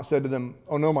 And Lot said to them,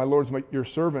 "Oh no, my lords, your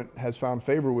servant has found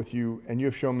favor with you, and you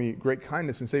have shown me great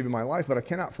kindness in saving my life, but I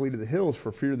cannot flee to the hills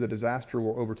for fear the disaster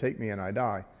will overtake me and I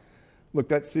die. Look,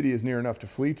 that city is near enough to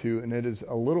flee to, and it is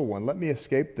a little one. Let me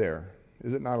escape there.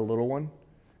 Is it not a little one?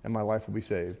 And my life will be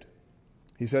saved."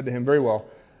 He said to him, "Very well,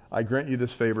 I grant you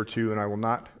this favor too, and I will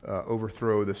not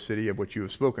overthrow the city of which you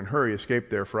have spoken. Hurry, escape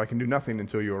there, for I can do nothing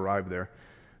until you arrive there."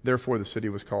 Therefore the city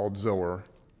was called Zoar.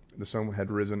 The sun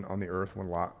had risen on the earth when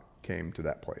Lot came to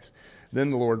that place. Then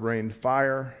the Lord rained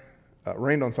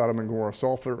on Sodom and Gomorrah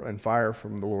sulfur and fire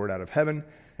from the Lord out of heaven,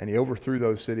 and he overthrew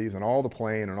those cities and all the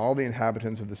plain and all the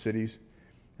inhabitants of the cities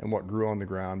and what grew on the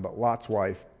ground. But Lot's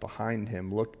wife behind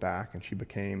him looked back, and she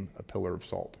became a pillar of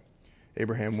salt.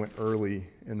 Abraham went early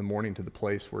in the morning to the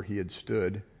place where he had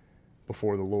stood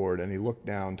before the Lord, and he looked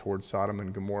down toward Sodom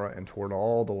and Gomorrah and toward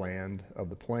all the land of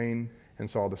the plain, and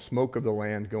saw the smoke of the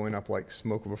land going up like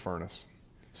smoke of a furnace.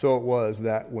 So it was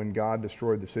that when God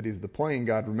destroyed the cities of the plain,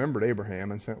 God remembered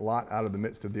Abraham and sent Lot out of the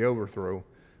midst of the overthrow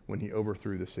when he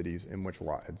overthrew the cities in which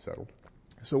Lot had settled.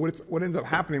 So what ends up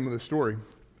happening with this story?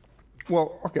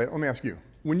 Well, okay, let me ask you.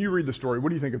 When you read the story, what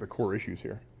do you think are the core issues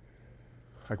here?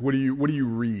 Like, what do you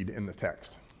read in the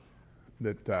text?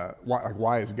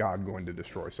 Why is God going to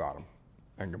destroy Sodom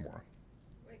and Gomorrah?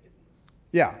 Wickedness.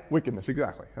 Yeah, wickedness,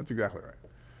 exactly. That's exactly right.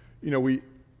 You know,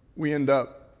 we end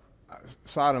up,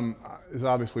 Sodom is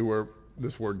obviously where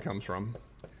this word comes from,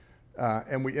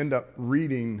 and we end up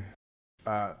reading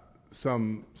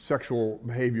some sexual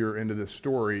behavior into this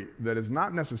story that is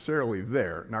not necessarily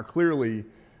there. Now, clearly,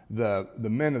 the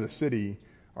men of the city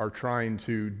are trying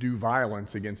to do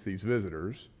violence against these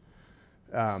visitors,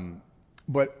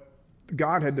 but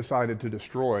God had decided to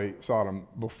destroy Sodom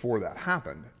before that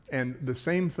happened. And the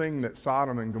same thing that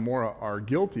Sodom and Gomorrah are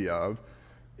guilty of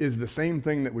is the same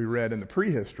thing that we read in the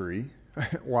prehistory,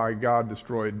 why God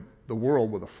destroyed the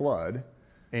world with a flood,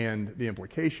 and the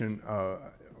implication of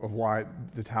why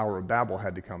the Tower of Babel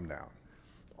had to come down.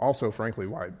 Also, frankly,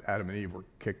 why Adam and Eve were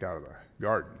kicked out of the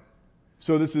garden.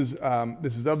 So this is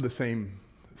of the same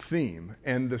theme,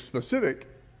 and the specific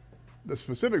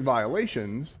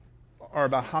violations are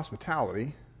about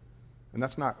hospitality, and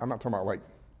I'm not talking about like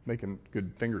making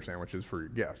good finger sandwiches for your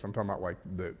guests. I'm talking about like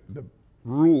the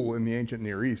rule in the ancient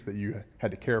Near East that you had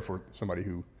to care for somebody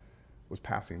who was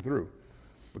passing through,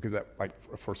 because that, like,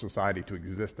 for society to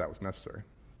exist, that was necessary.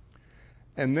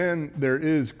 And then there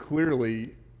is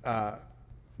clearly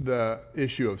the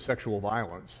issue of sexual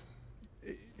violence.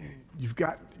 You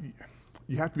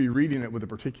have to be reading it with a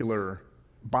particular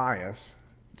bias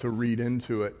to read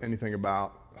into it anything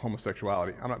about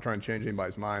homosexuality. I'm not trying to change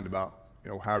anybody's mind about,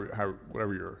 how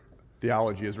whatever your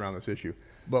theology is around this issue.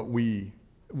 But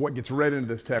what gets read into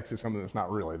this text is something that's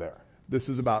not really there. This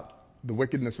is about the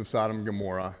wickedness of Sodom and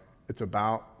Gomorrah. It's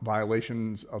about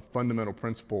violations of fundamental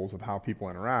principles of how people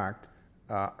interact.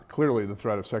 Clearly the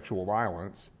threat of sexual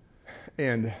violence.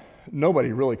 And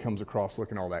nobody really comes across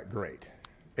looking all that great.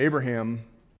 Abraham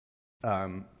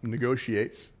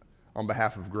negotiates on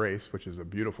behalf of grace, which is a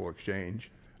beautiful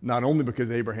exchange, not only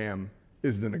because Abraham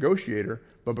is the negotiator,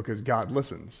 but because God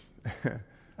listens.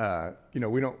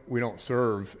 We don't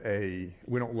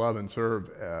love and serve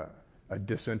a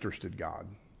disinterested God.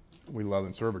 We love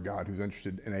and serve a God who's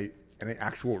interested in an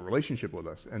actual relationship with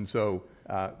us. And so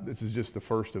this is just the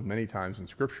first of many times in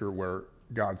Scripture where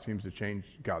God seems to change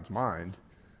God's mind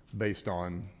based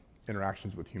on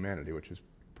interactions with humanity, which is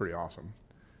pretty awesome.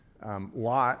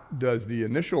 Lot does the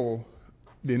initial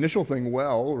thing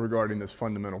well regarding this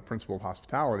fundamental principle of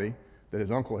hospitality that his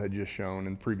uncle had just shown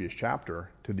in the previous chapter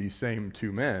to these same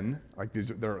two men. Like there's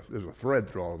a thread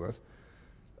through all of this.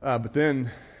 But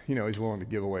then, he's willing to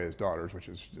give away his daughters, which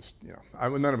is just,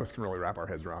 none of us can really wrap our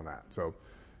heads around that. So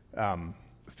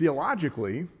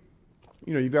theologically,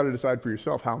 you've got to decide for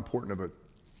yourself how important of a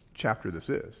chapter this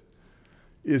is.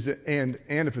 Is it, and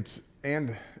if it's,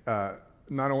 and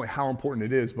not only how important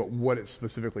it is, but what it's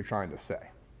specifically trying to say.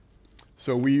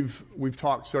 So we've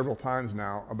talked several times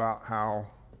now about how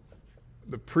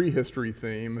the prehistory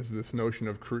theme is this notion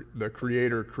of the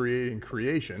Creator creating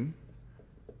creation,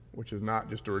 which is not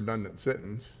just a redundant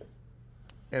sentence,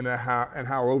 and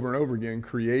how over and over again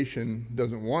creation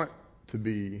doesn't want to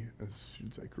be, I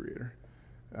should say Creator,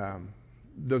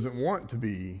 doesn't want to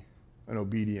be an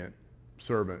obedient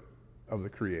servant of the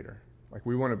Creator. Like,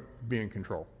 we want to be in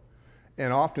control.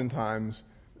 And oftentimes,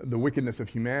 the wickedness of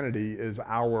humanity is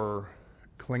our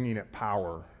clinging at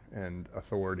power and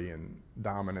authority and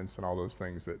dominance and all those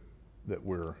things that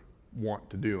we're want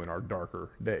to do in our darker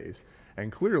days.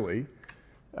 And clearly,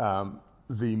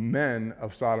 the men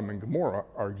of Sodom and Gomorrah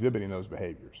are exhibiting those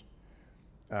behaviors.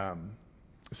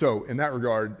 So in that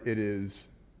regard, it is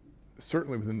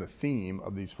certainly within the theme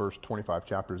of these first 25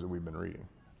 chapters that we've been reading.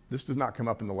 This does not come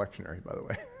up in the lectionary, by the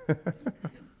way.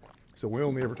 So we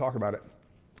only ever talk about it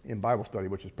in Bible study,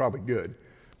 which is probably good,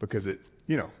 because it's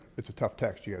a tough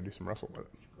text. You got to do some wrestling with it.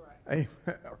 Hey,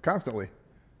 constantly.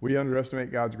 We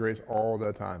underestimate God's grace all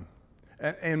the time.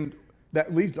 And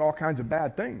that leads to all kinds of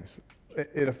bad things.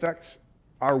 It affects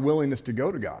our willingness to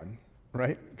go to God,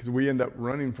 right? Because we end up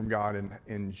running from God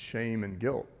in shame and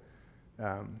guilt.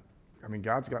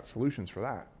 God's got solutions for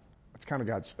that. That's kind of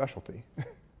God's specialty.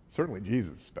 Certainly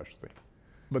Jesus' specialty.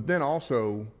 But then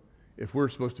also, if we're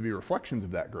supposed to be reflections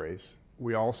of that grace,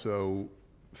 we also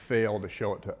fail to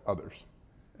show it to others.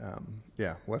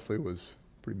 Wesley was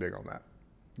pretty big on that.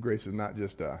 Grace is not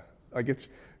just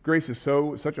grace is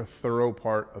such a thorough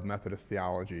part of Methodist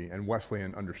theology and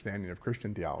Wesleyan understanding of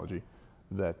Christian theology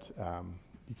that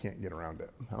you can't get around it.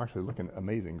 I'm actually looking at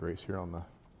Amazing Grace here on the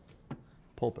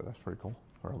pulpit. That's pretty cool.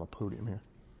 Or on the podium here.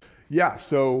 Yeah,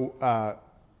 so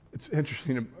it's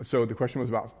interesting. So the question was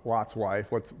about Lot's wife.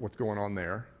 What's going on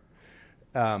there?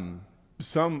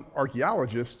 Some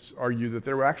archaeologists argue that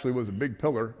there actually was a big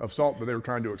pillar of salt that they were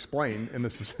trying to explain in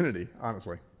this vicinity,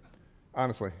 honestly.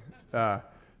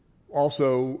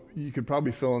 Also, you could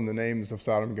probably fill in the names of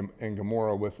Sodom and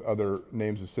Gomorrah with other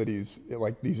names of cities.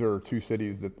 These are two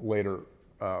cities that later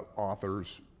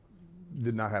authors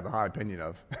did not have a high opinion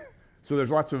of. So there's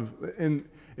lots of,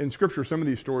 in Scripture, some of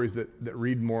these stories that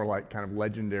read more like kind of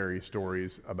legendary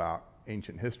stories about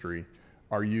ancient history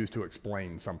are used to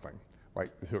explain something.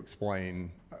 Like to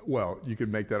explain, you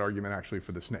could make that argument actually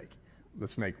for the snake. The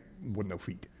snake with no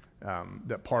feet.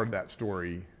 That part of that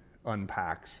story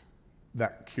unpacks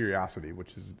that curiosity,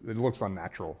 which is, it looks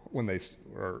unnatural when they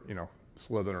are,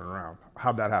 slithering around.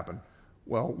 How'd that happen?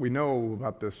 Well, we know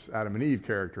about this Adam and Eve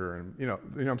character, and you know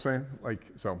what I'm saying?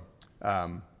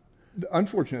 The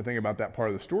unfortunate thing about that part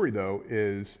of the story, though,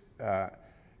 is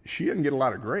she didn't get a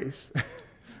lot of grace,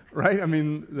 right?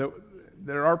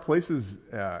 There are places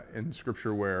in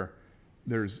Scripture where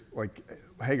there's like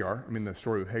Hagar. The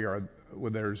story of Hagar,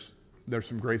 where there's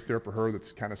some grace there for her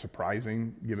that's kind of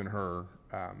surprising, given her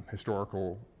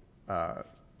historical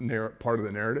part of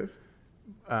the narrative.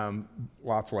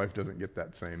 Lot's wife doesn't get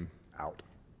that same out.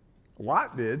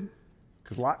 Lot did,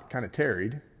 because Lot kind of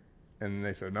tarried, and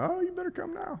they said, "No, you better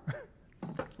come now."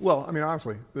 Well,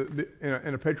 honestly,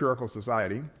 in a patriarchal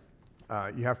society,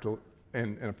 you have to,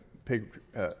 and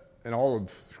all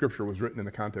of Scripture was written in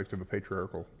the context of a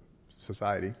patriarchal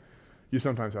society. You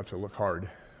sometimes have to look hard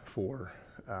for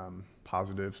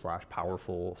positive /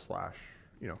 powerful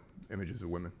 / images of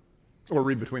women, or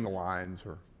read between the lines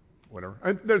or whatever.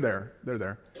 They're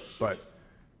there, but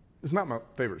it's not my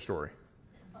favorite story.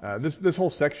 This whole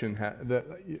section,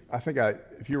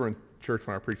 if you were in church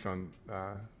when I preached on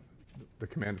the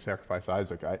command to sacrifice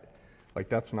Isaac,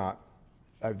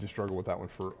 I've just struggled with that one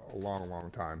for a long,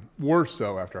 long time. Worse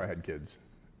so after I had kids.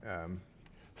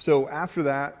 So after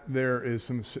that, there is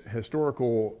some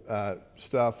historical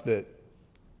stuff that,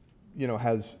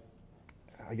 has,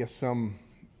 I guess, some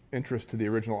interest to the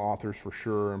original authors for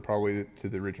sure, and probably to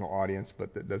the original audience,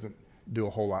 but that doesn't do a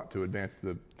whole lot to advance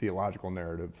the theological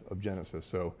narrative of Genesis.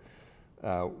 So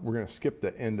we're going to skip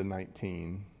the end of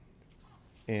 19,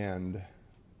 and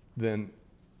then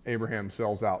Abraham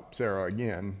sells out Sarah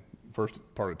again, first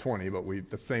part of 20, but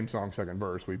the same song, second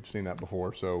verse. We've seen that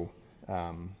before, so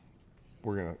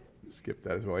we're going to skip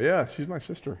that as well. Yeah, she's my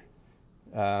sister.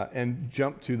 And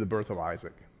jump to the birth of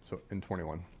Isaac, so in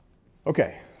 21.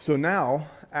 Okay, so now,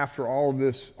 after all of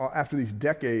this, after these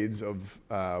decades of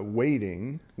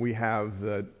waiting, we have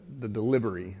the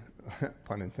delivery,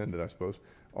 pun intended, I suppose,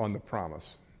 on the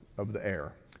promise. of the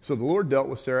heir. So the Lord dealt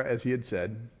with Sarah as he had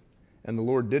said, and the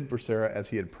Lord did for Sarah as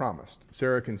he had promised.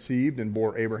 Sarah conceived and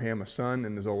bore Abraham a son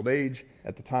in his old age,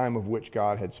 at the time of which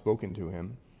God had spoken to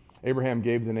him. Abraham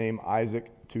gave the name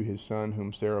Isaac to his son,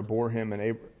 whom Sarah bore him,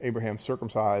 and Abraham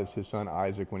circumcised his son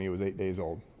Isaac when he was 8 days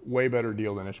old. Way better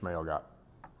deal than Ishmael got.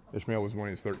 Ishmael was when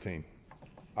he was 13.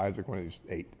 Isaac when he was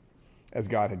 8, as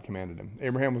God had commanded him.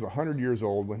 Abraham was 100 years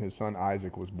old when his son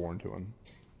Isaac was born to him.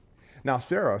 Now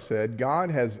Sarah said, God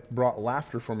has brought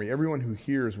laughter for me. Everyone who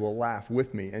hears will laugh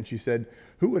with me. And she said,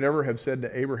 who would ever have said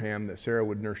to Abraham that Sarah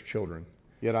would nurse children?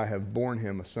 Yet I have borne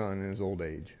him a son in his old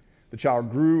age. The child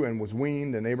grew and was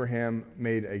weaned, and Abraham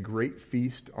made a great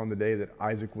feast on the day that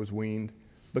Isaac was weaned.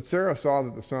 But Sarah saw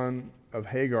that the son of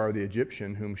Hagar the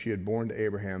Egyptian, whom she had borne to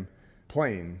Abraham,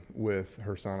 playing with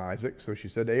her son Isaac. So she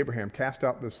said to Abraham, cast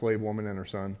out this slave woman and her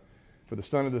son, for the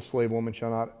son of this slave woman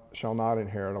shall not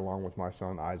inherit along with my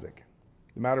son Isaac.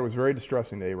 The matter was very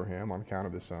distressing to Abraham on account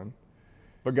of his son.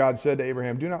 But God said to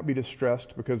Abraham, do not be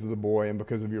distressed because of the boy and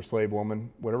because of your slave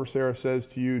woman. Whatever Sarah says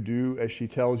to you, do as she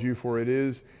tells you, for it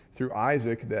is through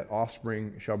Isaac that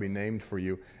offspring shall be named for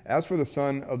you. As for the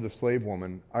son of the slave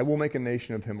woman, I will make a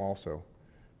nation of him also,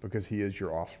 because he is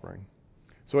your offspring.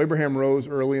 So Abraham rose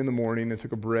early in the morning and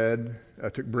took bread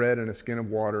and a skin of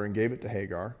water and gave it to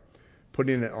Hagar,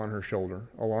 putting it on her shoulder,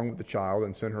 along with the child,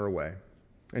 and sent her away.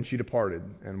 And she departed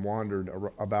and wandered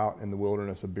about in the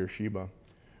wilderness of Beersheba.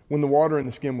 When the water in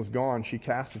the skin was gone, she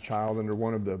cast the child under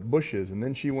one of the bushes, and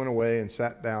then she went away and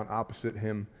sat down opposite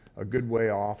him a good way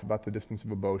off, about the distance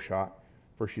of a bow shot,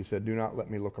 for she said, do not let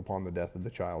me look upon the death of the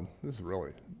child. This is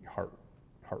really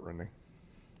heartrending.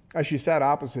 As she sat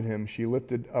opposite him, she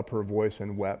lifted up her voice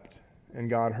and wept. And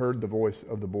God heard the voice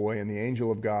of the boy, and the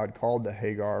angel of God called to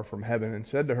Hagar from heaven and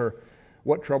said to her,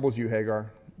 what troubles you,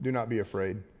 Hagar? Do not be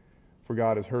afraid, for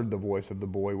God has heard the voice of the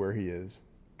boy where he is.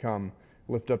 Come,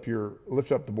 lift up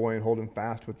the boy and hold him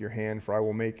fast with your hand, for I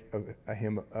will make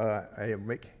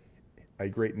a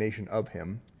great nation of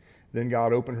him. Then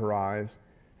God opened her eyes,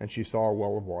 and she saw a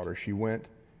well of water. She went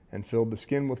and filled the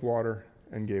skin with water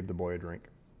and gave the boy a drink.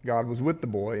 God was with the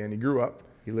boy, and he grew up.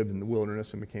 He lived in the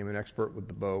wilderness and became an expert with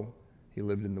the bow. He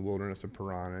lived in the wilderness of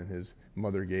Paran, and his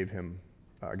mother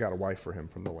got a wife for him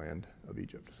from the land of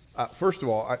Egypt. First of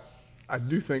all, I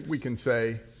do think we can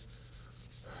say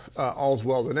all's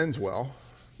well that ends well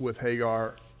with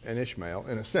Hagar and Ishmael,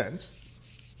 in a sense.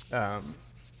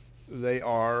 They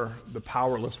are the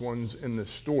powerless ones in this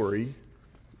story,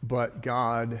 but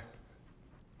God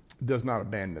does not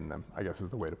abandon them, I guess is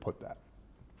the way to put that.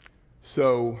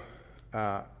 So,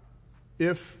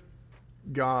 if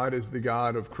God is the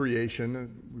God of creation,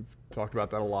 and we've talked about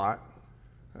that a lot,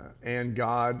 and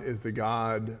God is the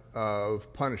God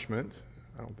of punishment,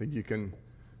 I don't think you can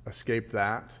escape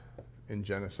that in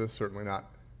Genesis, certainly not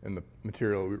in the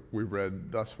material we've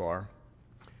read thus far.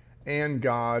 And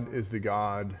God is the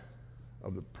God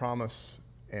of the promise,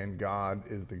 and God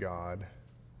is the God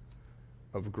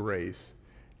of grace.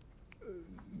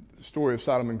 The story of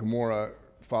Sodom and Gomorrah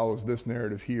follows this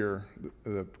narrative here,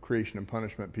 the creation and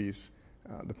punishment piece.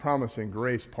 The promise and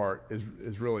grace part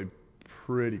is really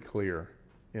pretty clear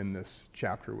in this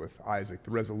chapter with Isaac,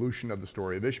 the resolution of the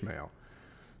story of Ishmael,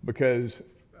 because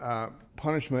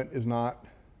punishment is not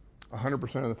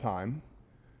 100% of the time,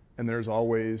 and there's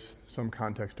always some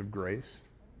context of grace.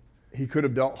 He could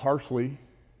have dealt harshly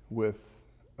with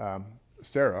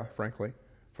Sarah, frankly,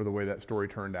 for the way that story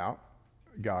turned out.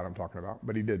 God, I'm talking about,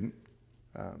 but he didn't.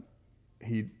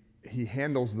 He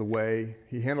handles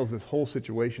this whole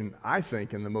situation, I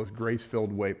think, in the most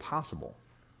grace-filled way possible,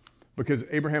 because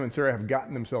Abraham and Sarah have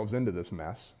gotten themselves into this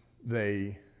mess.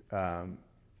 They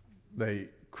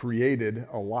created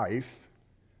a life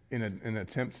in an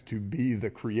attempt to be the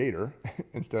creator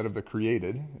instead of the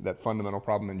created, that fundamental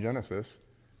problem in Genesis.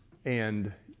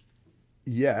 And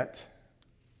yet,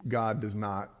 God does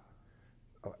not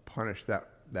punish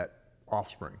that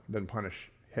offspring. Doesn't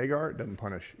punish Hagar, doesn't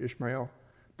punish Ishmael,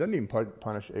 doesn't even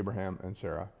punish Abraham and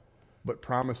Sarah, but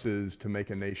promises to make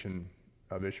a nation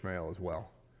of Ishmael as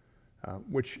well,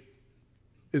 which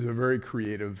is a very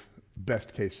creative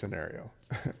best-case scenario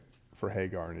for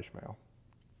Hagar and Ishmael.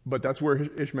 But that's where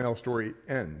Ishmael's story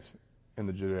ends in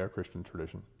the Judeo-Christian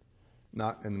tradition,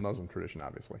 not in the Muslim tradition,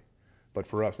 obviously. But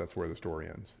for us, that's where the story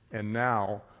ends. And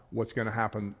now, what's going to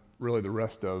happen, really, the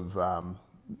rest of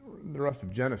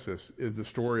Genesis is the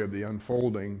story of the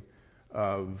unfolding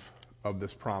of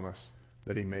this promise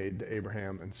that he made to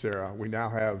Abraham and Sarah. We now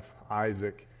have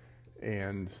Isaac,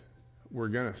 and we're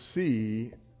going to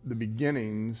see the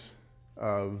beginnings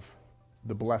of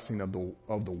the blessing of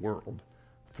the world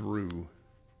through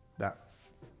that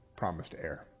promised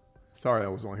heir. Sorry, I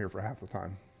was only here for half the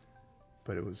time.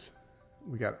 but I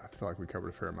feel like we covered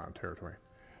a fair amount of territory.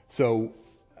 So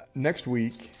next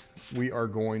week, we are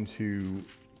going to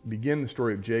begin the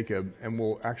story of Jacob, and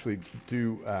we'll actually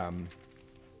do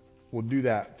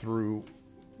that through,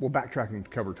 we'll backtrack and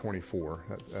cover 24.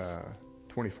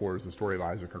 24 is the story of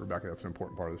Isaac and Rebekah. That's an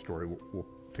important part of the story. We'll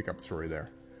pick up the story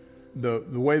there. The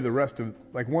way the rest of,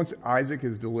 like once Isaac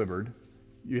is delivered,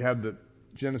 you have the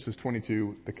Genesis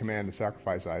 22, the command to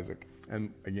sacrifice Isaac.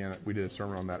 And again, we did a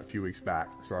sermon on that a few weeks back,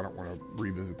 so I don't want to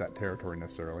revisit that territory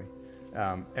necessarily.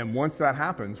 And once that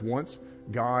happens, once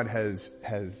God has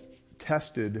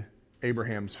tested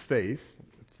Abraham's faith,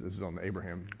 this is on the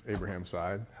Abraham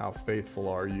side, how faithful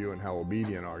are you and how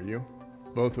obedient are you,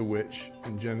 both of which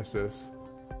in Genesis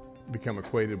become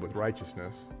equated with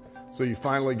righteousness. So you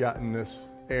finally gotten this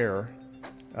heir.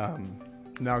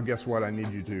 Now guess what? I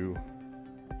need you to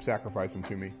sacrifice him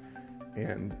to me.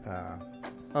 And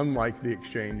unlike the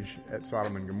exchange at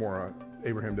Sodom and Gomorrah,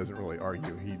 Abraham doesn't really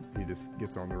argue. He just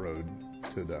gets on the road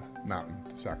to the mountain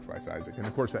to sacrifice Isaac. And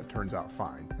of course that turns out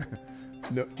fine.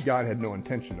 God had no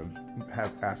intention of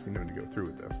asking him to go through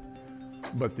with this.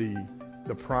 But the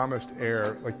promised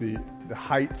heir, like the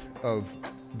height of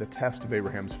the test of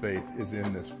Abraham's faith is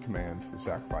in this command to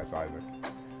sacrifice Isaac.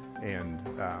 And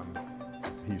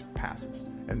he passes.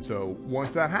 And so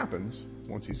once that happens,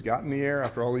 once he's gotten the heir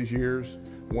after all these years,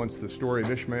 once the story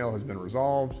of Ishmael has been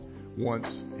resolved,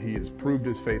 once he has proved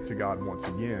his faith to God once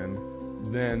again,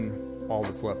 then all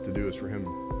that's left to do is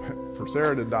for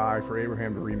Sarah to die, for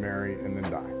Abraham to remarry, and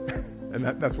then die. And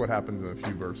that's what happens in a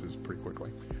few verses pretty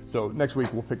quickly. So next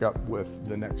week we'll pick up with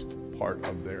the next part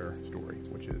of their story,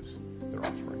 which is their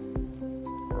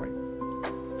offspring. All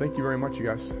right. Thank you very much, you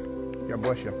guys. God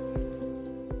bless you.